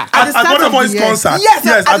fact, at the at start Burna of Boy's the year. concert, Yes,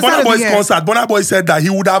 yes, at at the start Burna of the Boy's year. concert, Burna Boy said that he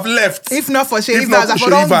would have left. If not for Shay If not Vibes, I for for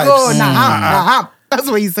don't Shay Vibes. go. Nah. That's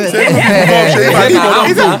what he said. Shea Vibes,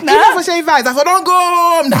 He said, if not for Shay Vibes, I for don't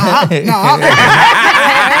go. Nah.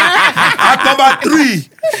 at number 3,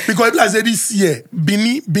 because like I said this year,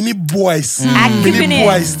 Bini Boys, keeping Bini it.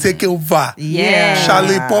 Boys take over. Yeah.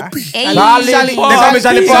 Chalet Poppy. Hey. They call me Charlie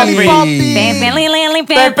Poppy.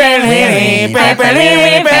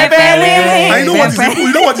 And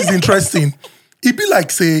you know what is interesting? It be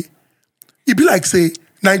like say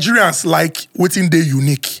Nigerians like waiting day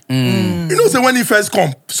unique. You know, say when he first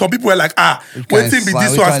come, some people were like, waiting be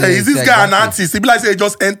this one. Say, is this guy an artist? He be like, say,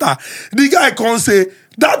 just enter. The guy can't say,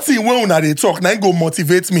 that thing when una they talk, now he go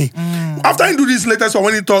motivate me. After he do this latest one,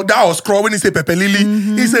 when he talk, that was scroll, when he say Pepe Lily,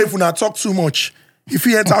 he say, if una talk too much, if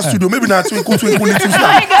he enter studio, maybe not twinkle little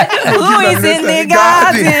star. Who is in the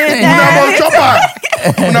garden?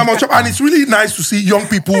 Una must chop. And it's really nice to see young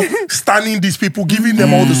people standing these people, giving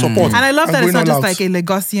them all the support. And I love that it's going not all just out. like a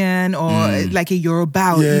Lagosian or like a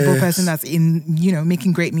Yoruba or Igbo Yes. person that's in,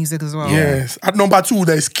 making great music as well. Yes. At number 2,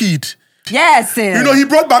 there's Kid. Yes. You know, he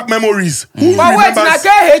brought back memories. Who But wait, remembers?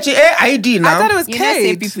 now KHAID I now. thought it was You know, say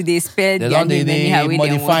Kate. people they spend They their don't name anyhow they when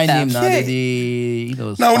they modify want him them. now. Yeah.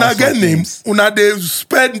 Now, una sponsor get things. names. Una they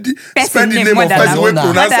spend the name name more of than person am. we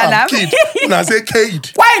pronounce More than am am. Kid. Una say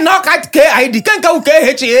Kid. Why not at KID? Can't go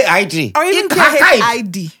KHAID. Or even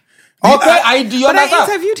KHID. Okay, ID, you But I understand?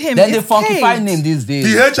 interviewed him. Then they It's funkify Kate. name these days.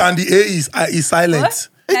 The H and the A is silent.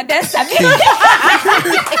 Now that's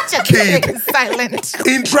Kid. Silent.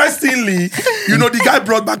 Interestingly, you know, the guy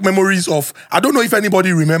brought back memories of, I don't know if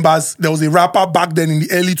anybody remembers, there was a rapper back then in the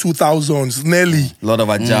early 2000s, Nelly. Lot of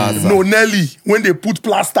a jazz. No, Nelly, when they put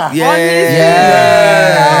plaster. Yeah.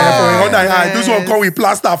 For him under his eye. This one come with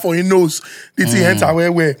plaster for his nose. The thing enter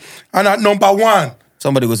where. And at number 1,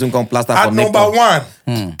 Somebody go soon come plaster at for number makeup.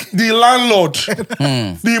 1, the landlord,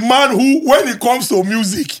 the man who, when it comes to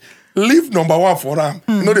music, leave number 1 for them.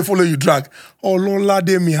 You know they follow you drag.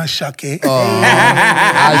 Ololade mi Ashake. And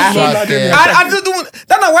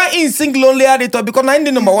that now why in sing lonely at the top because I'm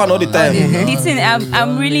the number one all the time. Listen,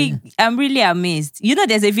 I'm really amazed. You know,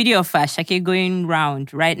 there's a video of Shake going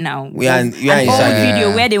round right now. We are in an old Shake.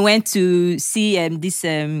 video where they went to see this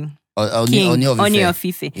King Oni of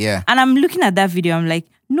Ife. Yeah. And I'm looking at that video. I'm like,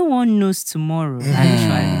 no one knows tomorrow.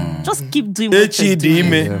 Actually, just keep doing what you're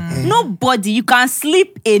doing. Nobody. You can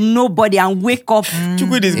sleep a nobody and wake up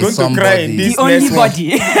Chukwudi is going somebody. to cry in this the only next one.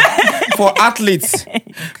 body. For athletes.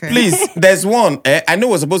 Please, there's one. I know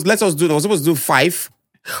we're supposed to do 5,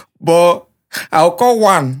 but I'll call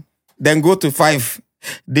 1, then go to 5.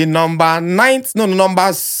 The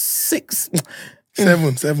number 6.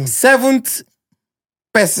 7th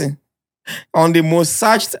person on the most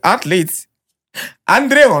searched athlete,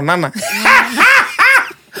 Andre Onana.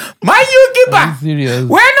 My keeper. Serious.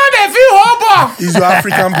 We're not a few hobo. He's your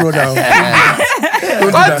African brother.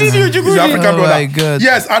 Continue, He's your Chukwudi. African Oh brother. my God.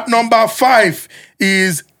 Yes, at number 5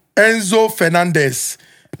 is Enzo Fernandez.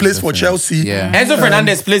 Plays for Chelsea. Yeah. Enzo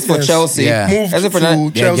Fernandez plays for yes. Chelsea. Yeah. Moved Enzo to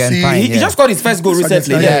Fernandez. Chelsea. Yeah, He just got his first goal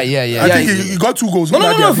recently. Yeah. I think he got 2 goals. No.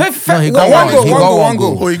 No, he got one one. goal. He got one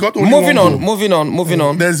goal. Oh, he got only Moving one on. goal. Moving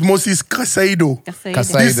on. There's Moses Casado.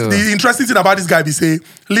 Casado. The interesting thing about this guy be say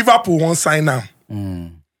Liverpool won't sign now.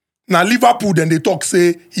 Now Liverpool then they talk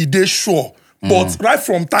say he dey sure, but right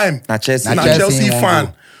from time Na Chelsea. na Chelsea Chelsea won't fan.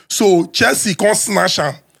 go. So Chelsea can't snatch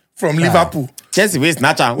him from Liverpool. Chelsea wey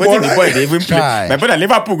snatch am. Wetin the boy dey even play? Try. My brother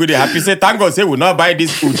Liverpool go dey happy say thank God say we not buy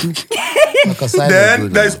this food. Then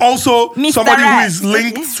there's also Mr. somebody who Right. is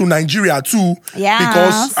linked to Nigeria too. Yes.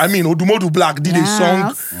 Because I mean Odumodu Black did a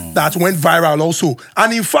song that went viral also.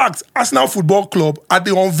 And in fact, Arsenal Football Club at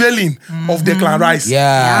the unveiling of Declan Rice.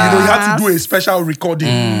 Yeah. You know, he had to do a special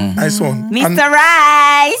recording. Nice one. And Mr.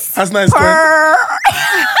 Rice. Arsenal is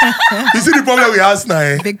you see the problem with Arsenal,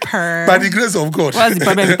 eh? Big purr. By the grace of God. What's the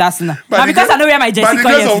problem with Arsenal? By Now the because gra- I know where my jersey By the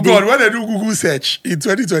come grace of yesterday. God, when they do Google search in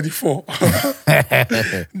 2024,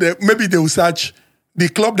 maybe they will search the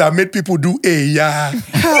club that made people do a yeah.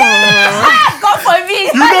 God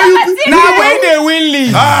forbid. Now when they win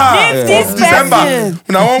league. This December. person.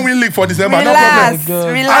 Now one win league for December. Relax. No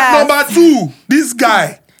problem. Relax. At number 2, this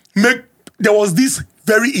guy there was this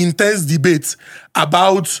very intense debate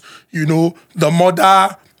about, you know, the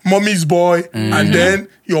mother, mommy's boy, and then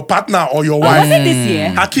your partner or your wife. Was it this year?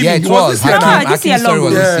 Hakimi. Yeah, it was. this year now. Hakim. this year Hakim's story long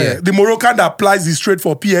was ago. this Yeah, year. the Moroccan that applies the straight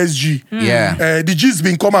for PSG. Yeah. The G's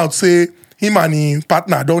been come out say him and his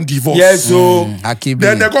partner don't divorce. Yes, so Hakim.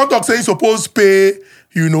 Then they come talk say he supposed pay,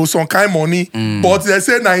 you know, some kind money, but they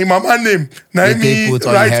say na him mama name, na They him take he put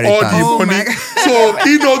on write all inheritance. the Oh money, my God. so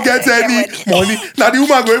he don't get any money. Now the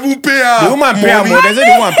woman go even pay her. the woman pay her money. They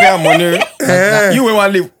say the woman pay her money. You will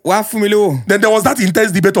want live. What family? Then there was that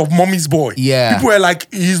intense debate of mommy's boy. Yeah. People were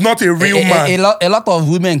like, he's not a real man. A lot of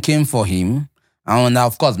women came for him. And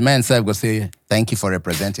of course, men said, go say, thank you for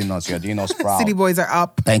representing us. You're doing us proud. City boys are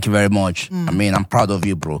up. Thank you very much. I mean, I'm proud of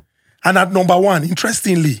you, bro. And at number 1,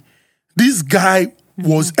 interestingly, this guy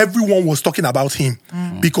everyone was talking about him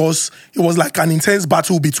because it was like an intense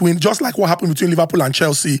battle between, just like what happened between Liverpool and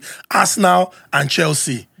Chelsea, Arsenal and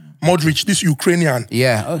Chelsea. Modric, this Ukrainian.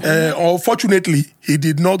 Yeah. Unfortunately, he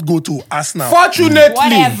did not go to Arsenal. Whatever. Fortunately,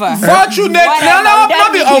 Whatever. no, We don't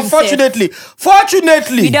not be need him unfortunately.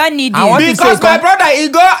 Fortunately, We don't need I him. want to because say my brother he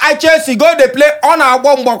go at Chelsea, go they play on our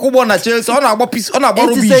bomb na Chelsea, on our piece, on our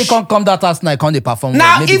If you say rubbish. come that last night, come they perform.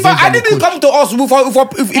 Now, well. Maybe if based I on the didn't coach. come to us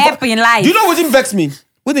if Help in life. do you know what vex me?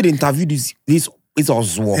 When they interview this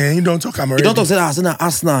Oswald. He don't talk American. He don't talk say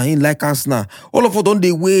Arsenal, he like Arsenal. All of us don't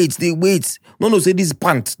they wait. No, say this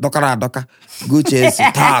pant, doka. Go Chelsea,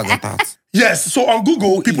 tag that. Yes, so on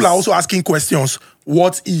Google, people are also asking questions.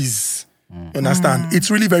 What is? You understand?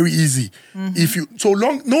 It's really very easy. If you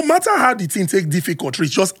no matter how the thing take difficult,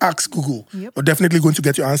 reach, just ask Google. You're definitely going to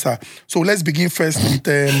get your answer. So let's begin first with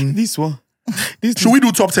This one. should we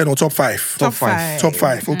do top 10 or top 5? Top 5. Top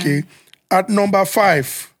 5, okay. At number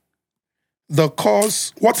 5,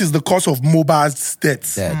 what is the cause of Mohbad's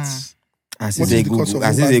death? That's As What he is say the cause of Google,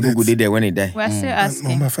 as he say Mohbad's Google death? did there when he died. We're still asking.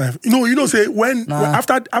 Number 5. You know, say when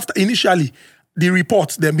after initially the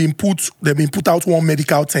report they've been put out one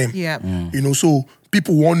medical term. Yeah. You know, so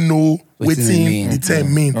people won't know Wetin what it mean. the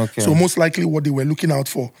term mean. Okay. So most likely what they were looking out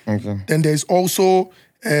for. Okay. Then there's also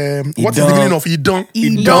what is the Idon. meaning of Idon?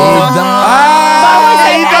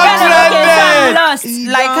 I'm lost.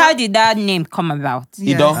 Like, how did that name come about?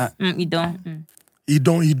 You don't. You don't.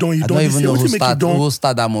 Idon. I don't even know who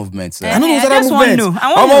start that movement. I don't know I that just want movement. to know.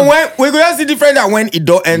 I want to know. When we go see different than when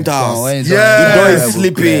Ido enters. Yeah. Ido is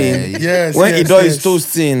sleeping. Yes, When yes, Ido yes. is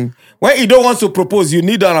toasting. When you don't want to propose, you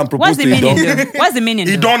kneel down and propose What's the to meaning? Idon. though? What's the meaning?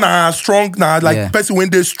 He though? done strong now, like Yeah. person when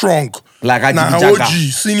they strong. Like a Nah, Jiggy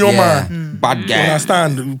OG, senior Yeah. man. Bad You guy.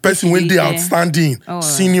 understand? Person when they Yeah. outstanding, Oh.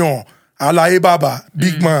 senior. Alaye Baba,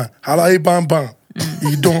 big man. Alaye Bam Bam.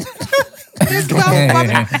 He don't.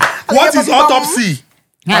 What is autopsy?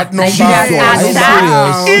 At number Nigeria's four. answer.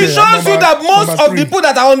 It Yeah, shows you number- that most number of three. the people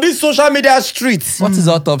that are on this social media streets, What is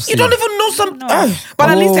autopsy? you don't even know some. But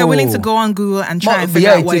at least they're willing Oh. to go on Google and try But- and figure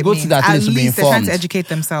yeah, out what to it go to means. that At place to be least they're trying to informed. educate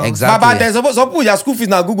themselves. Exactly. Baba, there's supposed some people their school fees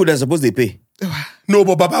now Google they're supposed to pay. No,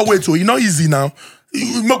 but Baba, wait, so it's not easy now.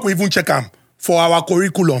 Make we even check them for our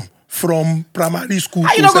curriculum from primary school.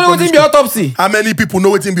 How to you not going to secondary be school. autopsy? How many people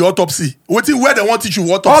know what in be autopsy? Where they want to teach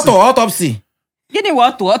you autopsy? Autopsy. You know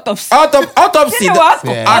what? Autopsy. Autopsy. You know what?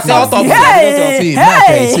 Yeah. I say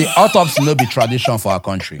autopsy. See, see, autopsy no be tradition for our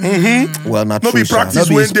country. Well, not No true. be practice. No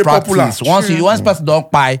be When his they popular. practice. Once person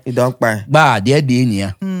don't buy, You don't buy. there the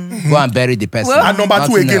in go and bury the person. Well- And number two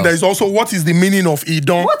Nothing again, else. there is also what is the meaning of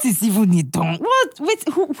Idon? What is even it done? What? Wait,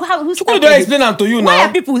 who Who started don't it? explain them to you Why now? are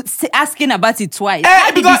people asking about it twice? How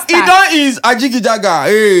did Because it start? Idon is a jiggy jagger.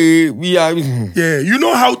 Hey, we are. Yeah, you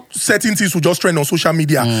know how certain things will just trend on social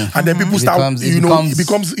media, and then people start,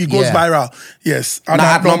 it goes yeah. viral. Yes, and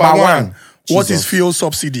Nah, at number number one, one. what Jesus. is fuel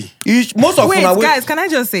subsidy? Most of Wait, una guys, can I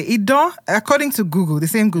just say, Idon, according to Google, the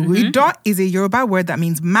same Google, Idon is a Yoruba word that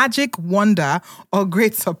means magic, wonder, or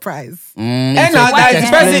great surprise. And so that it is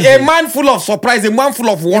person, explains a man full of surprise, a man full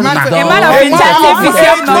of wonder. man full- A man of A man enchanting of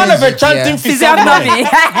physiognomy. enchanting Physiognomy.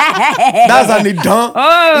 physiognomy. That's an Idon.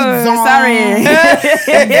 Oh, sorry.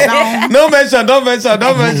 No mention, don't mention.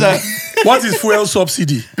 What is fuel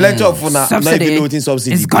subsidy? Plenty of una not Subsidy even know what in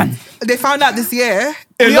subsidy. It's gone. They found out this year.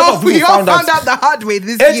 A We lot all, of people we all found found out. out the hard way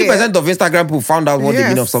this 80% year. of Instagram people found out what the Yes.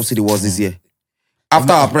 meaning of subsidy was this year.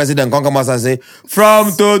 After our president come and say,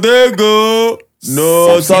 from today go,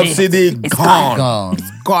 no subsidy, Subsidy. It's gone. Gone.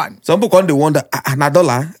 Gone. Some people come they wonder, na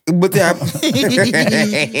dollar? But Subsidy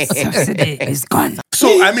is gone.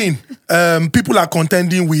 So I mean, people are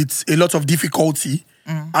contending with a lot of difficulty,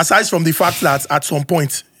 aside from the fact that at some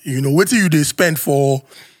point, what do they spend for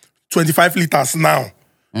 25 liters now?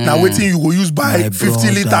 Now waiting you go use by My 50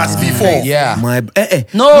 brother. liters before. Yeah. my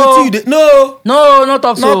No. wetin you dey- no. No, not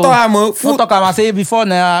talk so. Not talk am, oh. No Food- talk am. I say before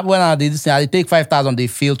now, when I did this thing, I take 5,000, they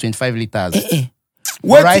fill 25 liters. Wait,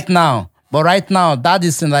 But right now, that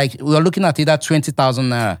is like, we are looking at either 20,000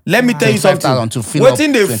 naira. let me tell you 25,000 something. to fill up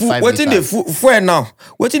Wetin dey 25 wetin dey liters. full now?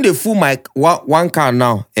 Wetin dey full my one car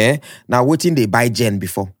now? Now wetin dey buy gen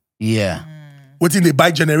before? Yeah. Waiting they buy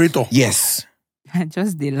generator. Yes.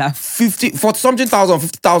 Just they laugh. 40 something thousand,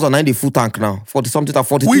 50,000 now the full tank now. 40 something,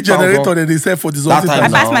 42,000. Which generator did they sell for this? That time I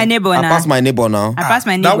now. passed my neighbor I now. passed my neighbor now. I passed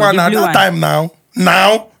my neighbor. That one the at blue that one. time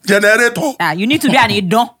now generator. You need to be an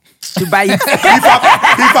Idon to buy it. If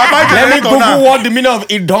I buy Let me generator Google now, what the meaning of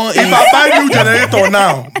Idon if is. I buy new generator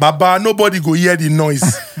now, Baba, nobody go hear the noise.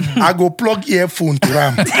 I go plug earphone to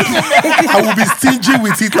RAM. I will be stingy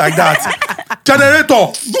with it like that.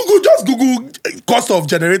 Generator, just Google cost of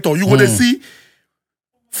generator. You gonna see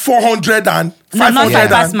 400 and No, 500 not I and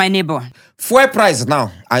passed my neighbor. Fuel price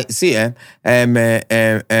now. I see.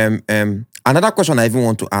 Another question I even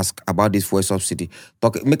want to ask about this fuel subsidy.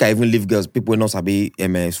 Make I even leave girls. People not sabi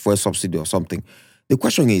fuel subsidy or something. The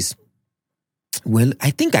question is, well,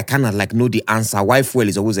 I think I kind of like know the answer why fuel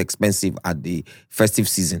is always expensive at the festive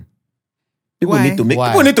season. People Why? need to make Why?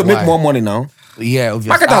 people need to make Why? more money now. Yeah, obviously.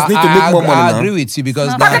 Marketers need to make more money I now. agree with you because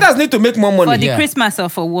No, that- Marketers need to make more For money. the Yeah. Christmas or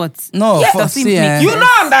for what? No, Yeah. for Doesn't see, make You don't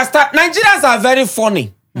understand. Nigerians are very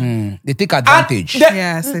funny. they take And advantage.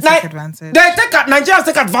 Yes, they take advantage. Nigerians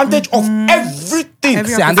take advantage of everything.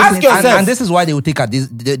 Every See, and, Ask this, yourself. and this is why they will take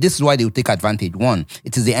this is why they will take advantage. One,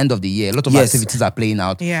 it is the end of the year. A lot of Yes. activities are playing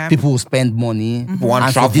out. Yeah. People will spend money. want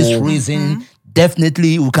And for this travel. reason,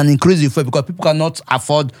 definitely we can increase the fuel because people cannot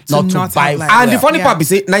afford not to not buy have, like- fuel. And the funny Yeah. part is,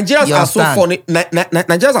 say Nigerians You are so understand? funny.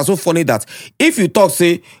 Nigerians are so funny that if you talk,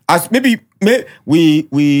 say, as maybe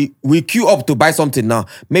we queue up to buy something now,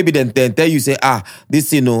 maybe then tell you say, this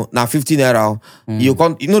thing now 15 naira. You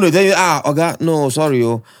can't, they tell you, okay, no, sorry,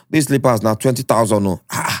 this slippers now 20,000. No,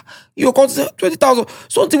 you can't say 20,000.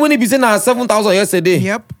 Something when it be saying now 7,000 yesterday.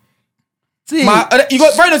 Yep. See, You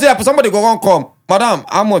go find say somebody go on come, madam,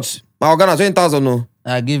 how much? My organ 20,000. No,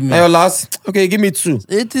 give and me. your last, okay, give me 2.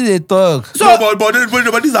 It is a talk. So No,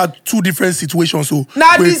 but these are two different situations. So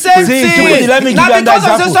now the same See, thing. Chukudi, let me give Now you another because of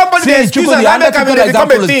say example. somebody dey See, excuse Chukudi, and that make another am become a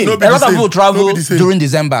example thing. is No be a the lot of same. people No travel be the same. during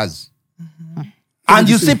Decembers. And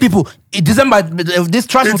you see people in December, this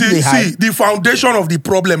transport It they is, high. see, the foundation of the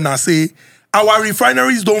problem now say our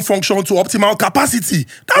refineries don't function to optimal capacity.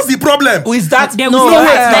 That's the problem. Is that They no? will still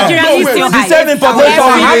wait, Nigeria no, is wait. still The high. same importation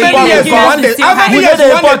Every how day many years Nigeria one is day? still How high. many years they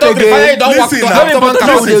one import day talk again? refinery don't work? Listen How now. many importation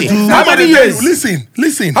how they do? How many years?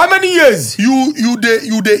 Listen. How many years?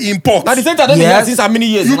 You they import. Now the same time, I don't Yes. know since how many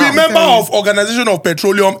years. You be now? member of Organization of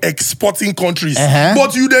Petroleum Exporting Countries, Uh-huh.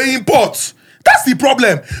 but you they import. That's the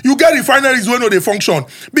problem. You get refineries when they function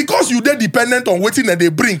because you they dependent on waiting and they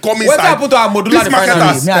bring come inside. What happened to our modular These marketers,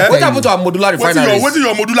 refineries? Me, I eh? tell What happened to our modular refineries? What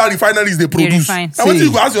your modular refineries they produce? refine. And what See.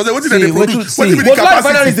 you go ask yourself? What See, they what produce? you What see. be the Modular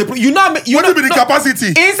refineries, capacity? you know, What be the capacity?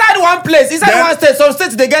 inside one place, inside Then- one state, some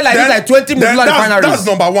states they get like this, like 20 modular refineries. That's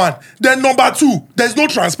number one. Then number two, there's no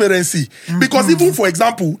transparency. Because even for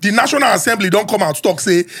example, the National Assembly don't come out to talk,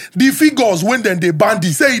 say the figures when then they ban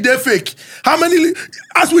this, say they fake. How many,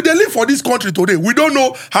 as we dey live for this country today, we don't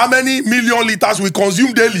know how many million liters we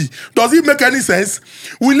consume daily. Does it make any sense?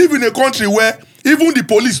 We live in a country where even the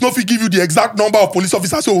police no fit give you the exact number of police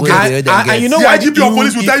officers who will Wait, get. wait. And you know The why IGP of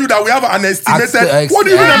police will tell you that we have an estimated. Ex- What do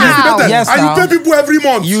you mean an Wow. estimated? Yes, and now. you pay people every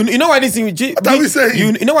month. you know why this thing What are we saying?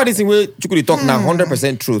 you know why this thing where Chukudi talk now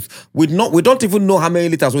 100% truth. We don't even know how many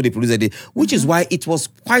liters they produce a day, which is why it was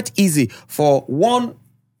quite easy for one,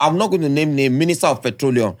 I'm not going to name Minister of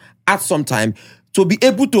Petroleum at some time to be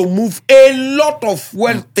able to move a lot of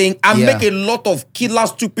wealth thing and Yeah. make a lot of killer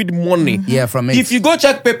stupid money. Yeah, from it. If you go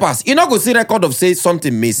check papers, you're not going to see record of say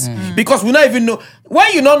something miss because we don't even know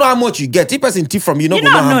when you don't know how much you get. If person thief from you, don't You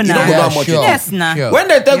know don't know you now. don't know Yeah, how much you sure. get. Yes, nah. Sure. When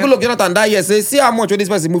they tell good look, Jonathan that year, say, see how much when this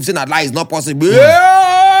person moves in that lie is not possible.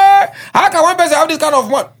 Yeah. How can one person have this kind of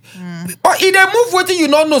money? But if they move what you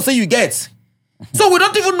don't know, say you get. So we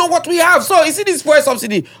don't even know what we have. So you see this fuel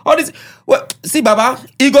subsidy, all this. Well, see, Baba,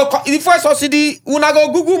 the fuel subsidy, we not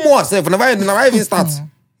go Google more. Self, never even start.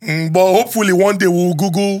 But hopefully one day we'll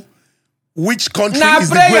Google which country Nah, is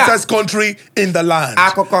prayer. the greatest country in the land.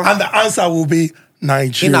 Akoko. And the answer will be In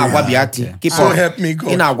Nigeria. our Wabiati. Keep So on. help me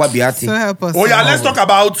God. In our Wabiati. So help us. Oh yeah, Lord. let's talk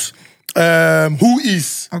about who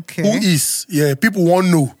is. Okay. Who is. Yeah, people won't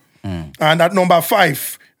know. And at number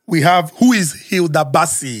 5, we have who is Hilda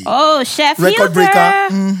Bassi. Oh, Chef Record Hilda. breaker.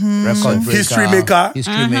 Record breaker, History maker.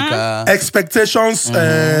 history maker. Expectations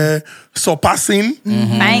surpassing.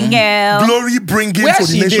 Fine girl. Glory bringing Where for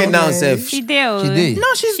the she did nation. now, Self? She did. She did.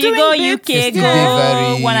 No, she's She doing go bits. UK, She go did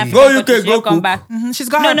very- one African Go country, UK, she'll go come cook. back. She's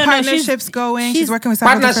got No, her no, no, partnerships going. She's she's- working with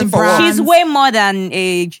several Partnership different for what? brands. She's way more than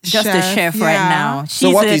just a Chef, chef right yeah. now. So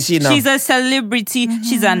what is she now? She's a celebrity.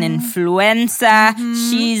 She's an influencer.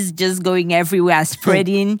 She's just going everywhere and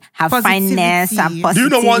spreading her Positivity. fineness and Do positivity. Do you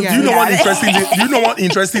know what? Do you know what Yeah. interesting? Do you know what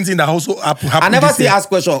interesting thing that also happened? I never this see year? ask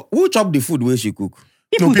question. Who chop the food where she cook?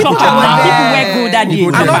 People people chop chop money. now. People wear gold that day.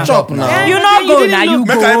 People I chop not chop now. You not go didn't now. You look.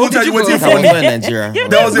 Make I go. even tell you what If I want to go in Nigeria.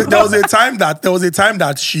 there was a time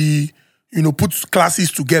that she put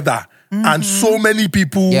classes together and so many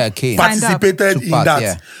people Yeah, came. participated Took in part, that.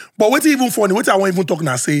 yeah. But what's even funny, what I want even talk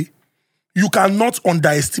now say, you cannot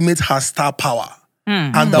underestimate her star power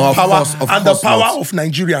and the No, of power course, of and the course power not. of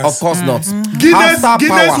Nigerians. Of course not. Guinness Star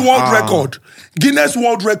power. World Record. Guinness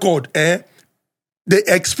World Record. They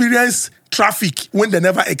experience traffic when they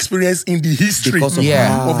never experienced in the history Because of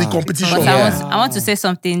Yeah. of the competition. But Yeah. I want to say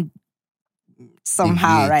something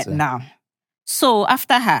somehow right Deviate. now. So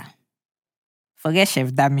after her, forget Chef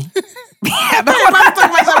Dami. I don't want to talk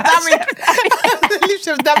about Chef Dami. Leave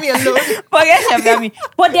Chef Dami alone. Forget Chef Dami.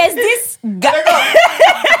 But there's this guy.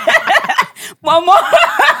 Mama.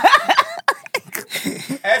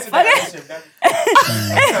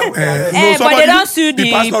 But they don't sue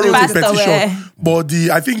the pastor wrote pastor, a petition. eh. But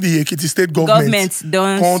I think the Ekiti state government Government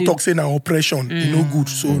don't can't sue. talk saying an oppression, no good.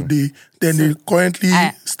 So they currently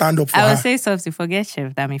I- stand up for I will her. say something. Forget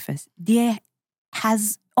Chef Dami first. There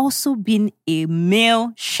has also been a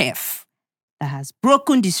male chef that has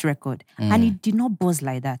broken this record, and it did not buzz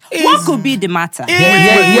like that. What could be the matter?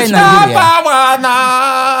 Yeah, Star Nigeria. power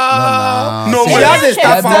now. No She way. has a Let-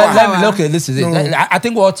 star let- power. Okay, this is it. I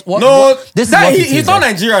think what No, this is that what it he's is, not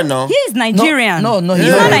eh. Nigerian now. He is Nigerian. No, he's no, not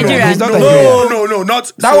no, Nigerian. he's not No. Nigerian. No,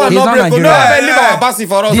 not That so- one He's not not break. No, Nigerian. leave our Bassi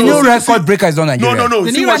for us. The new oh. record breaker is not Nigerian. No.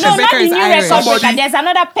 The See new what record she- No, not the new Irish. record Somebody- breaker. There's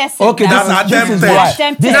another person. Okay, now. That's this is attempted. why.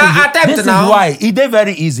 Attempted. This is, Nah, attempt this is now. why. It did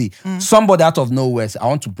very easy. Somebody out of nowhere said, I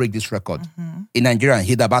want to break this record. In Nigeria,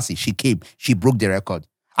 Hilda Bassi, she came, she broke the record.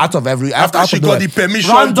 Out of every After out she of got nowhere. the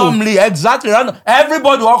permission randomly, exactly.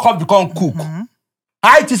 Everybody will come become cook.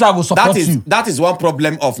 I think I will support you. That is one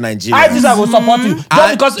problem of Nigeria. I think I will support you. Just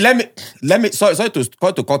And because let me sorry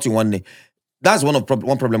to cut you one day. That's one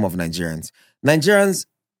problem of Nigerians. Nigerians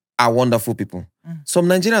are wonderful people. Some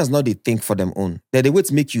Nigerians know they think for them own. They wait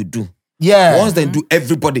to make you do. yeah, Once they do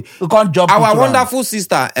everybody. you can't jump. Our into wonderful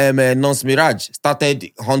sister, Nons Mirage,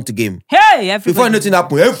 started Hunt Game. Hey! Hey, Before everybody. anything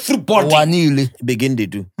happen, everybody Wanili. begin they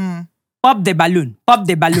do. Pop the balloon. Pop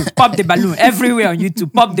the balloon. Pop the balloon. Everywhere on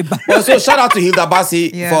YouTube. Pop the balloon. Also, shout out to Hilda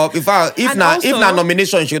Bassi Yeah. for if And also- na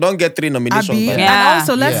nomination, she don't get 3 nominations. Abi, but- Yeah. and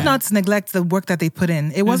also let's Yeah. not neglect the work that they put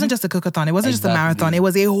in. It wasn't just a cookathon. It wasn't just a marathon. It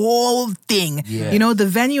was a whole thing. Yes. You know, the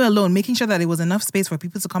venue alone, making sure that there was enough space for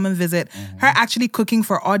people to come and visit. Her actually cooking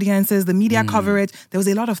for audiences, the media coverage. There was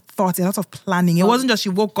a lot of thought, a lot of planning. It wasn't just she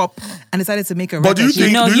woke up and decided to make a But do you record.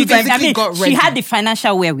 think- No, do you guys, I physically mean, got she ready? had the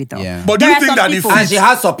financial wherewithal. Yeah. But do There you are think some that the people- And she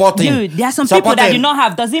has supporting. Dude, there are some people that you not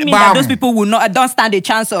have. Doesn't mean that Bam. those people will not don't stand a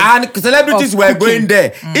chance of. And celebrities of were cooking. going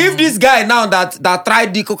there. If this guy now that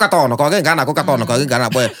tried the cookathon,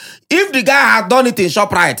 if the guy had done it in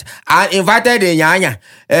ShopRite and invited Inyanya,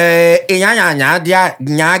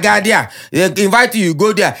 invite you,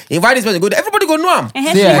 go there, invite this person, go there, everybody go know him.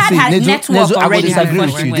 She had her network I will already. disagree before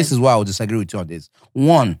with she you. went. This is why I will disagree with you on this.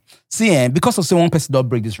 One, see, because of say one person don't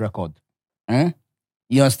break this record.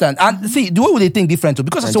 You understand? And see, the way would they think different too?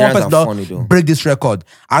 Because of say one Nigerians person are funny, though. don't break this record,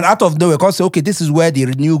 and out of nowhere, because say, okay, this is where the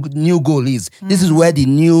new goal is. This is where the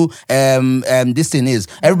new this thing is.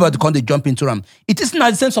 Everybody can they jump into them. It is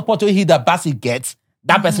not the same support we hear that Bassi gets.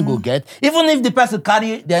 That person will get, even if the person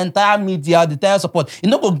carry the entire media, the entire support, you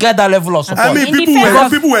know, go get that level of support. I mean, In people defense were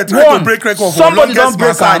of- people were trying One, to break record for somebody longest don't break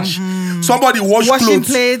massage. Somebody wash Washing clothes.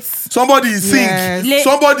 plates. Somebody sing. Yes.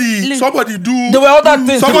 Somebody do. There were other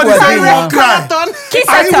things. Somebody people were say doing, one huh? cry.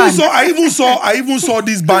 Kissathon. I even saw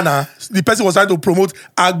this banner. The person was trying to promote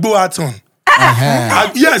Agbo-athon.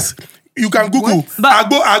 Yes. You can Google But-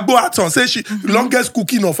 Agbo-athon. Say she longest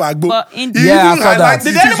cooking of Agbo. But in- He Yeah, I even saw that. highlights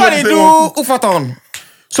Did the things anybody when do they want to- Ufaton?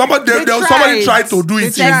 Somebody tried to do it. They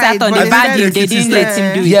Sex tried, act on but the they bad didn't. they didn't let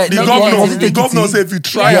him do it. Yeah, The no, governor, was it the the governor kitty? said if you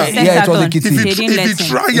try Yes, am, sex Yeah, it was the act kitty. on. if They you didn't let him.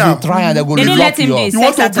 try If you am, try and they go They didn't lock let him you do up. it. you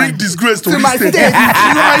want to Sex bring act on. disgrace to To this my state. state.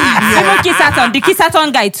 Even Kissathon, the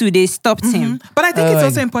Kissathon guy too, they stopped him. But I think it's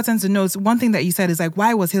also important to note one thing that you said is like,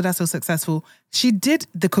 why was Hilda so successful? She did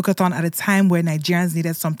the cookathon at a time where Nigerians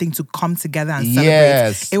needed something to come together and celebrate.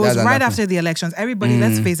 Yes, It was that's right another after the elections. Everybody,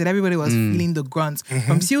 let's face it, everybody was feeling the grunt.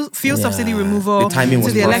 From fuel subsidy removal The timing to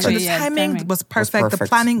was the election. perfect. The Yeah, timing timing. was perfect. The perfect.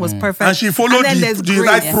 planning was perfect. And she followed then the there's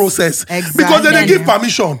right grace. process. Exactly. Because then they give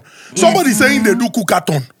permission. Somebody saying they do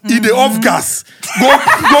cookathon. If they off gas,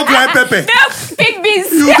 go grind pepper. Big beans.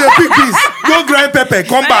 You dey pick this. Go grind pepper.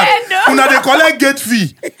 Come back. No. Una dey collect gate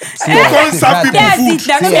fee. Go come serve people That's food. it.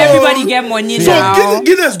 That not everybody get money So now.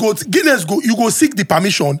 Guinness go. You go seek the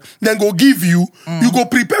permission, then go give you. You go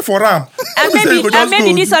prepare for them. And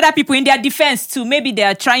maybe these other people in their defense too, maybe they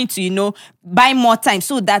are trying to, buy more time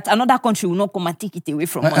so that another country will not come and take it away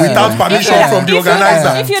from us. without permission from the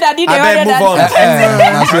organizer. If you that did the I beg, order move on. that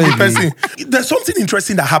And the person. There's something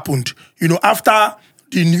interesting that happened. After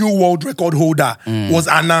the new world record holder was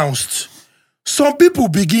announced, some people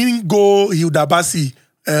begin go Hilda Bassi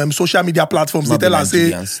social media platforms. Not They tell the her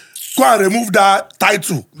say, Nigerians. go and remove that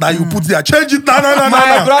title that you put there. Change it. No.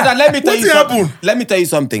 My brother, let me tell you What something. happened? Let me tell you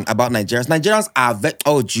something about Nigerians. Nigerians are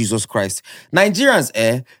oh Jesus Christ.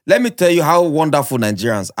 Nigerians, let me tell you how wonderful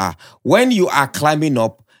Nigerians are. When you are climbing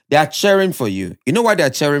up, they are cheering for you. You know why they are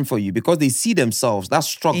cheering for you? Because they see themselves, that's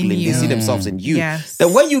struggling, they you. see themselves in you. Yes.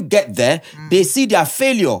 Then when you get there, they see their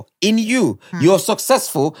failure in you. You're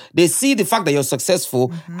successful. They see the fact that you're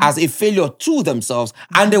successful as a failure to themselves,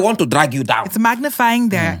 and they want to drag you down. It's magnifying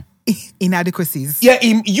their inadequacies. Yeah,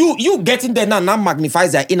 you getting there now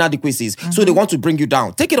magnifies their inadequacies, so they want to bring you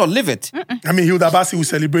down. Take it or leave it. I mean, Hilda Bassi will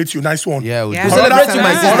celebrate you. Nice one. Yeah, we Yeah. do. We celebrate you,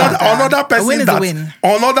 my sister. Another A win is a win.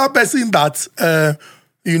 person that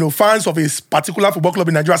fans of a particular football club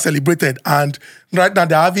in Nigeria celebrated, and right now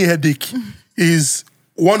they're having headache. Is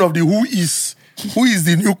one of the who is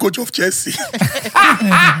the new coach of Chelsea.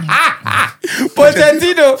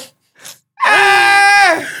 Pochettino.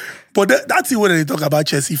 But that's what they talk about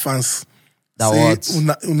Chelsea fans. That Say,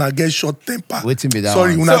 what? una get short temper. Wetin be that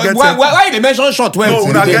Sorry, one? una So get why, temper. why they mention short when No,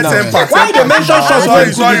 una get temper. Why they mention short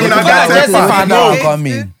when Sorry, una Because get Chelsea temper. fan No. now. Come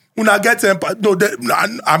in. Una get temper. No,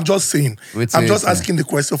 I'm just saying. Wait, I'm wait, just wait. asking the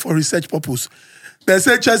question for research purpose. They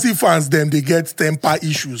say Chelsea fans, them, they get temper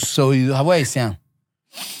issues. So what is saying?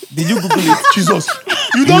 Did you Google it? Jesus.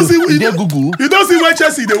 You don't see you dey Google? You don't see when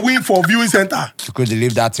Chelsea they win for viewing center. Because they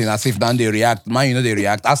leave that thing as if then they react. Man, they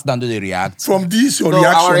react. Ask them, they react. From this your No,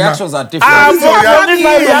 reaction. our reactions now. are different. This your reaction. this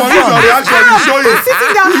my From this your reaction. You show it.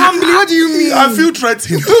 Sitting down humbly, what do you mean? I feel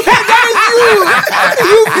threatened.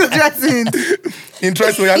 You feel threatened.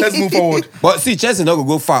 Interesting. Yeah, let's move forward. But see, Chelsea not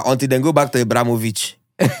go far until they go back to Abramovich.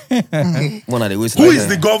 One of the ways. Who is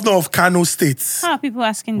the governor of Kano State? How are people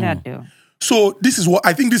asking that though? So this is what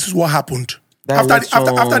happened. The After election,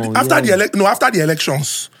 the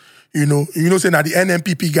elections, saying that the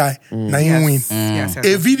NMPP guy, now he win. Yes,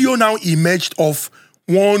 A video now emerged of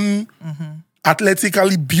one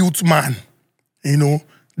athletically built man,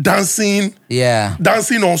 dancing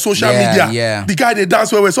on social media. Yeah. The guy they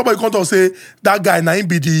dance where somebody come to say that guy now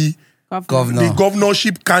be the Governor.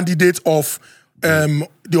 governorship candidate of the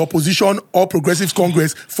opposition All Progressives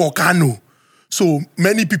Congress for Kano. So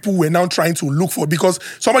many people were now trying to look for, because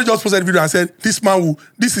somebody just posted a video and said,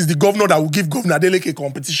 this is the governor that will give Governor Adeleke a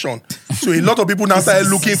competition. So a lot of people now started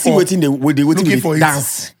looking for it.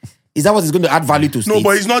 Dance. Is that what is going to add value to state? No,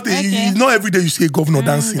 but it's not every day you see a governor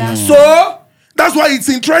dancing. So that's why it's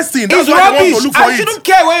interesting. That's it's why they want rubbish. to look for I shouldn't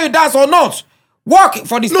care whether you dance or not. Work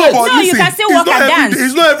for the state. But No, you listen, can still work and dance.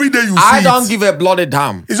 It's not every day you see I don't give a bloody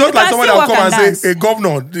damn. It's not like can somebody still that will come work and and say, a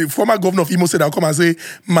governor, the former governor of Imo State that will come and say,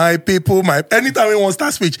 my people, anytime he wants to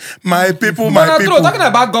start speech, my people, my people. Talking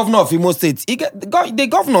about governor of Imo State, the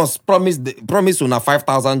governors promised una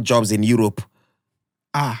 5,000 jobs in Europe.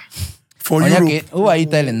 For Europe. Okay, who are you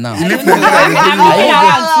telling now? I'm looking around too.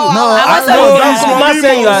 No, I'm I also know. looking You around. must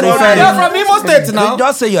say you are referring. You're from Imo State now.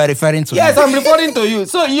 Just say you are referring to Yes, me. I'm referring to you.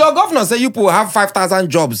 So your governor said you people have 5,000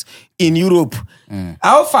 jobs in Europe.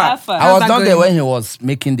 How far? I was that not there going? when he was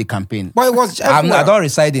making the campaign. But it was I everywhere. don't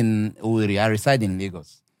reside in Owerri. I reside in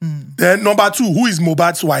Lagos. Then number 2, who is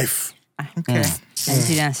Mohbad's wife? Okay.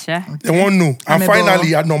 Nigerians, sure. They won't know. And Amebo.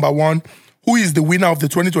 finally, at number 1, who is the winner of the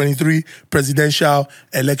 2023 presidential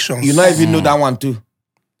elections? You not even know that one too.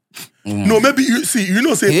 No, maybe say,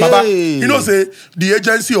 Hey. Baba, say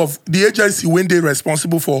the agency when they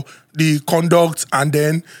responsible for the conduct and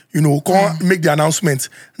then, come make the announcement,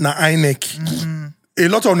 na INEC. A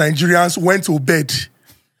lot of Nigerians went to bed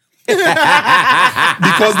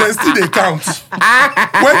because they still they count.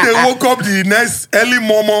 When they woke up the next early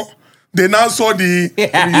morning, they now saw the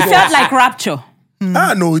It felt like rapture.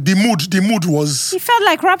 no, the mood was It felt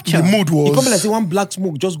like rapture. the mood was You come like say one black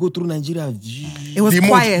smoke just go through Nigeria. It was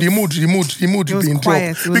quiet. the mood It was being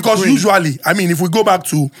quiet. dropped. It was Because great. usually, if we go back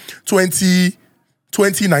to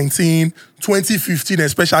 2019, 2015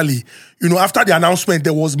 especially, after the announcement,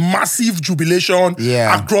 there was massive jubilation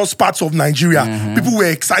across parts of Nigeria. People were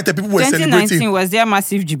excited, people were 2019 celebrating. was their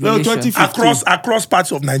massive jubilation. Across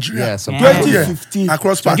parts of Nigeria. Yeah, so 2015.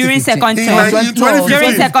 Across parts. During second In term. 2015.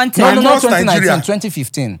 During second No, term. no, Across not 2019, Nigeria.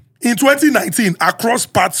 2015. In 2019, across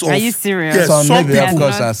parts of... Are you serious? Yes, So some maybe, of people,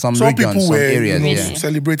 course, some some regions, people some were areas. Really?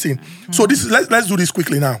 celebrating. So let's do this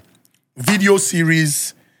quickly now. Video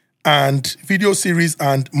series and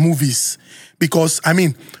movies. Because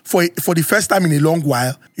for the first time in a long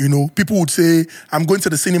while, people would say, I'm going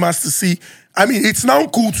to the cinemas to see. It's now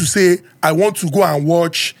cool to say, I want to go and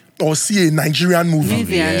watch or see a Nigerian movie.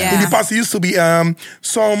 Yeah. In the past, it used to be some...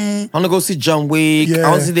 I want to go see John Wick. Yeah. I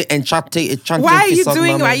want to see the Enchanted. Why are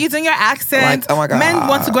you doing your accent? Like, oh my God. Men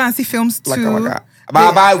want to go and see films too. Like, oh my God.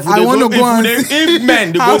 Baba, if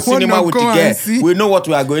men they I go cinema wanna with go the and girl, see. we know what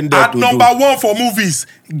we are going there At to number do. 1 for movies,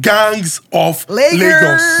 Gangs of Lagos.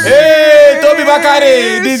 Lagos. Hey, Toby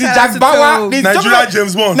Bakari, this is Shout out Jack to Bauer. Toby. This Nigerian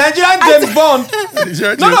James Bond. Nigerian James Bond.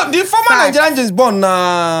 Nigerian No, James- the former Facts. Nigerian James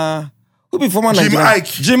Bond. Who be former Jim Nigerian? Ike.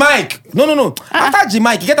 Jim Ike. No. After Jim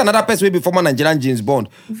Ike, you get another person who be former Nigerian James Bond.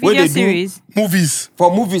 Where Video they series. Movies. do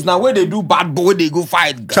for movies now, where they do bad boy, they go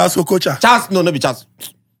fight. Charles Okocha. Charles, no be Charles.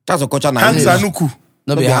 Charles Okocha. Hank Zanuku.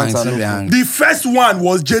 No be be hangs, hangs, no be no. hangs. The first one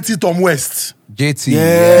was JT Tom West. JT.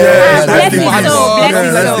 Yes, Bless the his bad soul, boy. bless his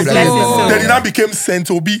Yes, soul, yes, bless his yes. soul. Then he now became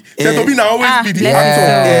Sentobi. Sentobi now always be the bless his actor,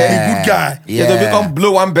 soul. the good guy. Yeah, they become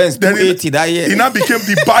blow one Benz Then 280 that year. he now became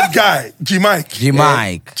the bad guy, Jim Mike. G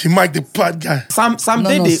Mike. Jim Mike, the bad guy. Sam No,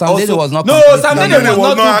 Dede Sam also Dede was not no, complete. Sam Sam Dede Dede was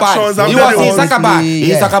was not no too action. bad. Sam He Dede was in was- Sakaba.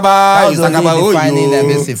 Yeah. That was only defining them, Sakaba.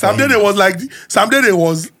 basically. Sam Dede was like, Sam Dede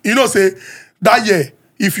was, say, that year,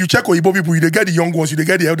 if you check Oyibo people, you dey get the young ones, you dey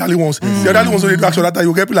get the elderly ones. The elderly ones, when they do action that time,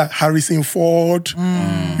 you get people like Harrison Ford,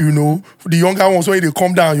 the younger ones, when they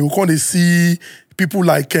come down, you come to see people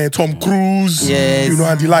like Tom Cruise, Yes.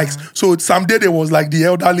 and the likes. So Sam Dede was like the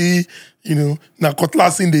elderly, na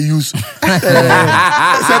cutlass in they use. Sentobi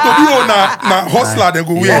na hustler, they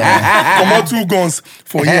go wear. Come out 2 guns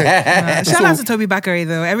for here. Shout out to Toby Bakari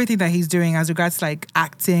though. Everything that he's doing as regards to like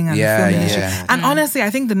acting and Yeah, film industry. yeah. And honestly,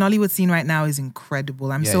 I think the Nollywood scene right now is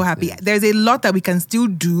incredible. I'm so it happy. is. There's a lot that we can still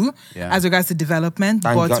do Yeah. as regards to development.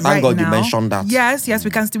 Thank but God- right thank God you now, mentioned that. Yes,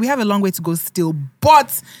 we can still. We have a long way to go still.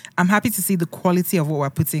 But I'm happy to see the quality of what we're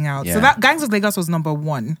putting out. So Yeah. that Gangs of Lagos was number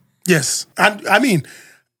 1. Yes. And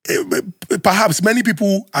perhaps many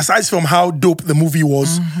people, aside from how dope the movie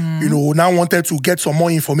was, now wanted to get some more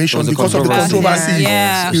information Because the because of the controversy. controversy.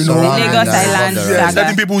 Yeah. You The know, Lagos Yeah. Island Yeah. saga.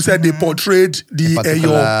 certain people said they portrayed the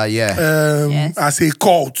particular, Eyo Yes. as a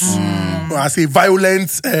cult. as a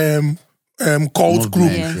violent cult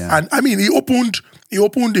group. Yeah. And I mean, he opened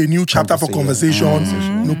a new chapter for conversation.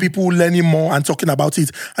 You know, people learning more and talking about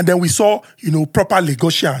it. And then we saw, you know, proper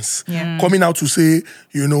Lagosians coming out to say,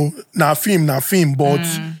 you know, na film, but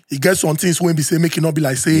he gets some things when be say, make it not be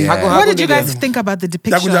like say. What did you guys think about the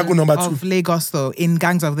depiction Jago number two. of Lagos though in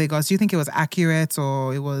Gangs of Lagos? Do you think it was accurate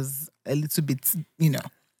or it was a little bit, you know,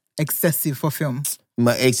 excessive for film?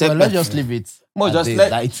 Except let's just leave it.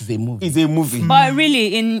 That it is a movie. It's a movie. But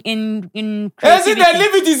really, in Leave creativity,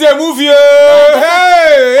 it is a movie. Hey.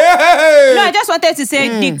 no, I just wanted to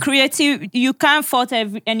say the creative. You can't fault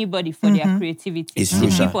anybody for their creativity. It's true,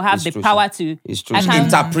 sir. People have It's the true, power sir. to It's true, I sir. can't-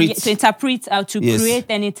 Interpret. to interpret or to Yes. create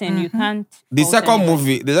anything. You can't. The fault second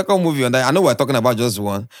anybody. movie on that, I know we're talking about just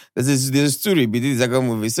one. There's a story between the second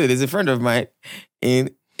movie. So there's a friend of mine in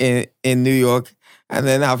New York. And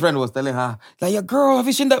then her friend was telling her, like, your girl, have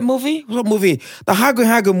you seen that movie? What movie? The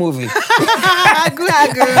Hagu movie. I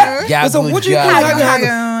said, what you mean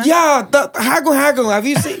Hagu? Yeah, the Hagu. Have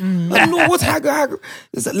you seen? No, what's Hagu?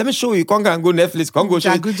 He said, let me show you. Come and go Netflix. Come go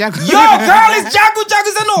show you. Jagu. Yo, girl, it's Jagu.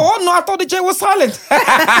 He said, no, I thought the J was silent.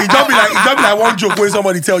 It just be like one joke when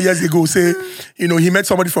somebody tell years ago, say, you know, he met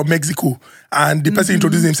somebody from Mexico and the person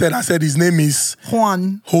introduced himself. I said his name is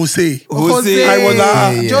Juan. Jose. Jose. I was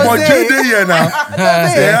but Jose. Jay here now.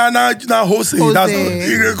 Yeah, now Jose. That's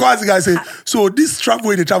Jose. because the guy say, so this travel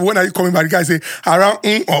when they travel, when are you coming back? The guy say, around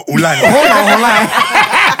or Ulai.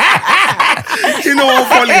 You know what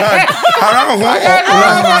funny hand? Around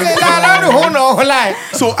or Ulai.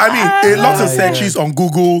 So I mean, a lot of searches on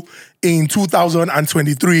Google in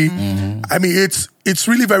 2023. I mean, it's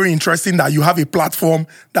really very interesting that you have a platform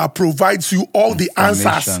that provides you all the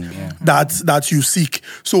answers that you seek.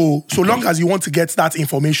 So long as you want to get that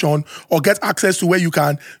information or get access to where you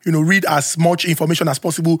can, you know, read as much information as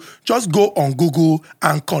possible, just go on Google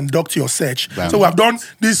and conduct your search. So we have done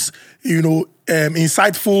this, you know,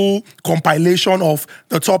 insightful compilation of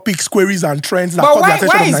the topics, queries, and trends that But caught the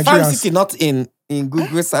why attention is of Farm Nigerians. City not in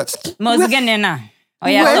Google search? Most Genena. Oh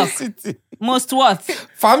yeah, Where talk. City? Most what?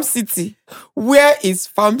 Farm City. Where is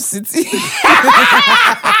Farm City? Do you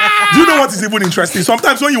know what is even interesting?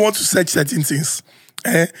 Sometimes when you want to search certain things,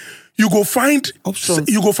 you go find Options.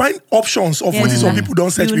 You go find options of what some people don't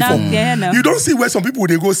search You before. know. You don't see where some people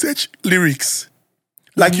they go search lyrics.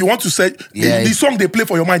 Like you want to search the song they play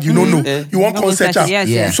for your mind, you don't know. You want You to search search out. it,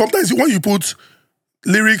 yes. Sometimes when you put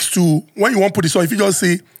lyrics to when you want to put the song, if you just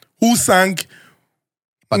say who sang.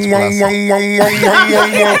 And I'm like, what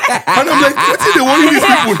did they want these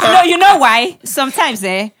people? No, you know why? Sometimes,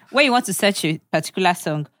 when you want to search a particular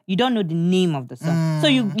song, you don't know the name of the song. So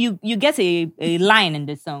you get a line in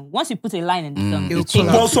the song. Once you put a line in the song, you change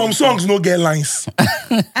But some songs no get lines.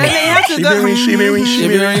 And then you have to go. Shimmy.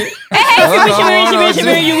 Shimmery,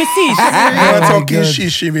 you will see. I'm talking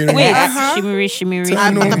shimmy. Wait, shimmery. You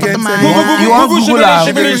want Google am?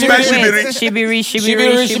 Shibiri.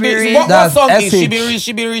 What That's song is SH. Shibiri?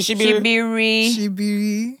 Shibiri.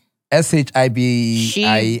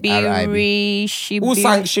 SHIBIRIB. Who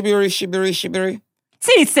sang Shibiri?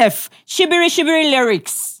 See itself. Shibiri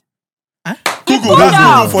lyrics. Google, that's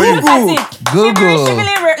Google for you. Google.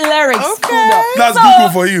 Shibiri lyrics. Okay. That's So, Google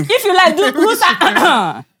for you. If you like, who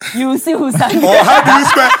sang? You will see who sang. Or how do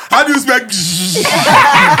you spell?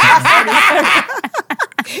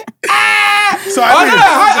 So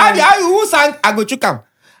I mean, Who sang Agochukam?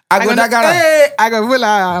 Agodagara. Hey, I go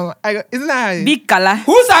Vula. Isn't that? Big color.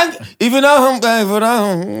 Who sang? If you know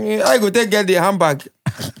I go get the handbag.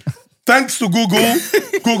 thanks to Google.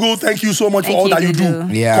 Google, thank you so much for Thank all you, that you do.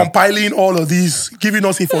 Google. Yeah. Compiling all of these, giving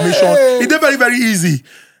us information. It's very, very easy.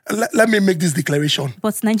 Let me make this declaration.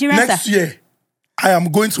 But Nigerians Next year, I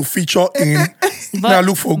am going to feature in. Now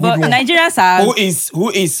look for a good but one. Nigerians are Who is?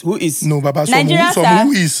 No, Baba, Nigerians some are-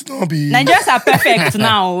 who is not be. Nigerians are perfect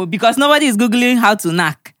now because nobody is googling how to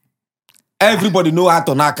knack. Everybody know how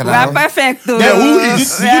to knock We now. are perfect though. Yeah, who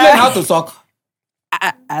is? Did you learn how to suck?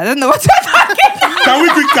 I don't know what you're talking about.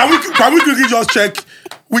 Can we quickly just check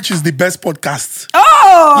which is the best podcast?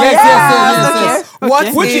 Oh, Yes.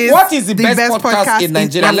 Okay. What is the best podcast in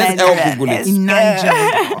Nigeria? Let's help Nigeria. Google it. In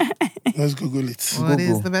Nigeria. Let's Google it. What is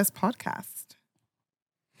Google. the best podcast?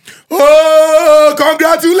 Oh,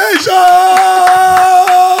 congratulations!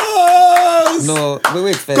 No,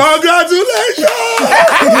 wait first. Congratulations!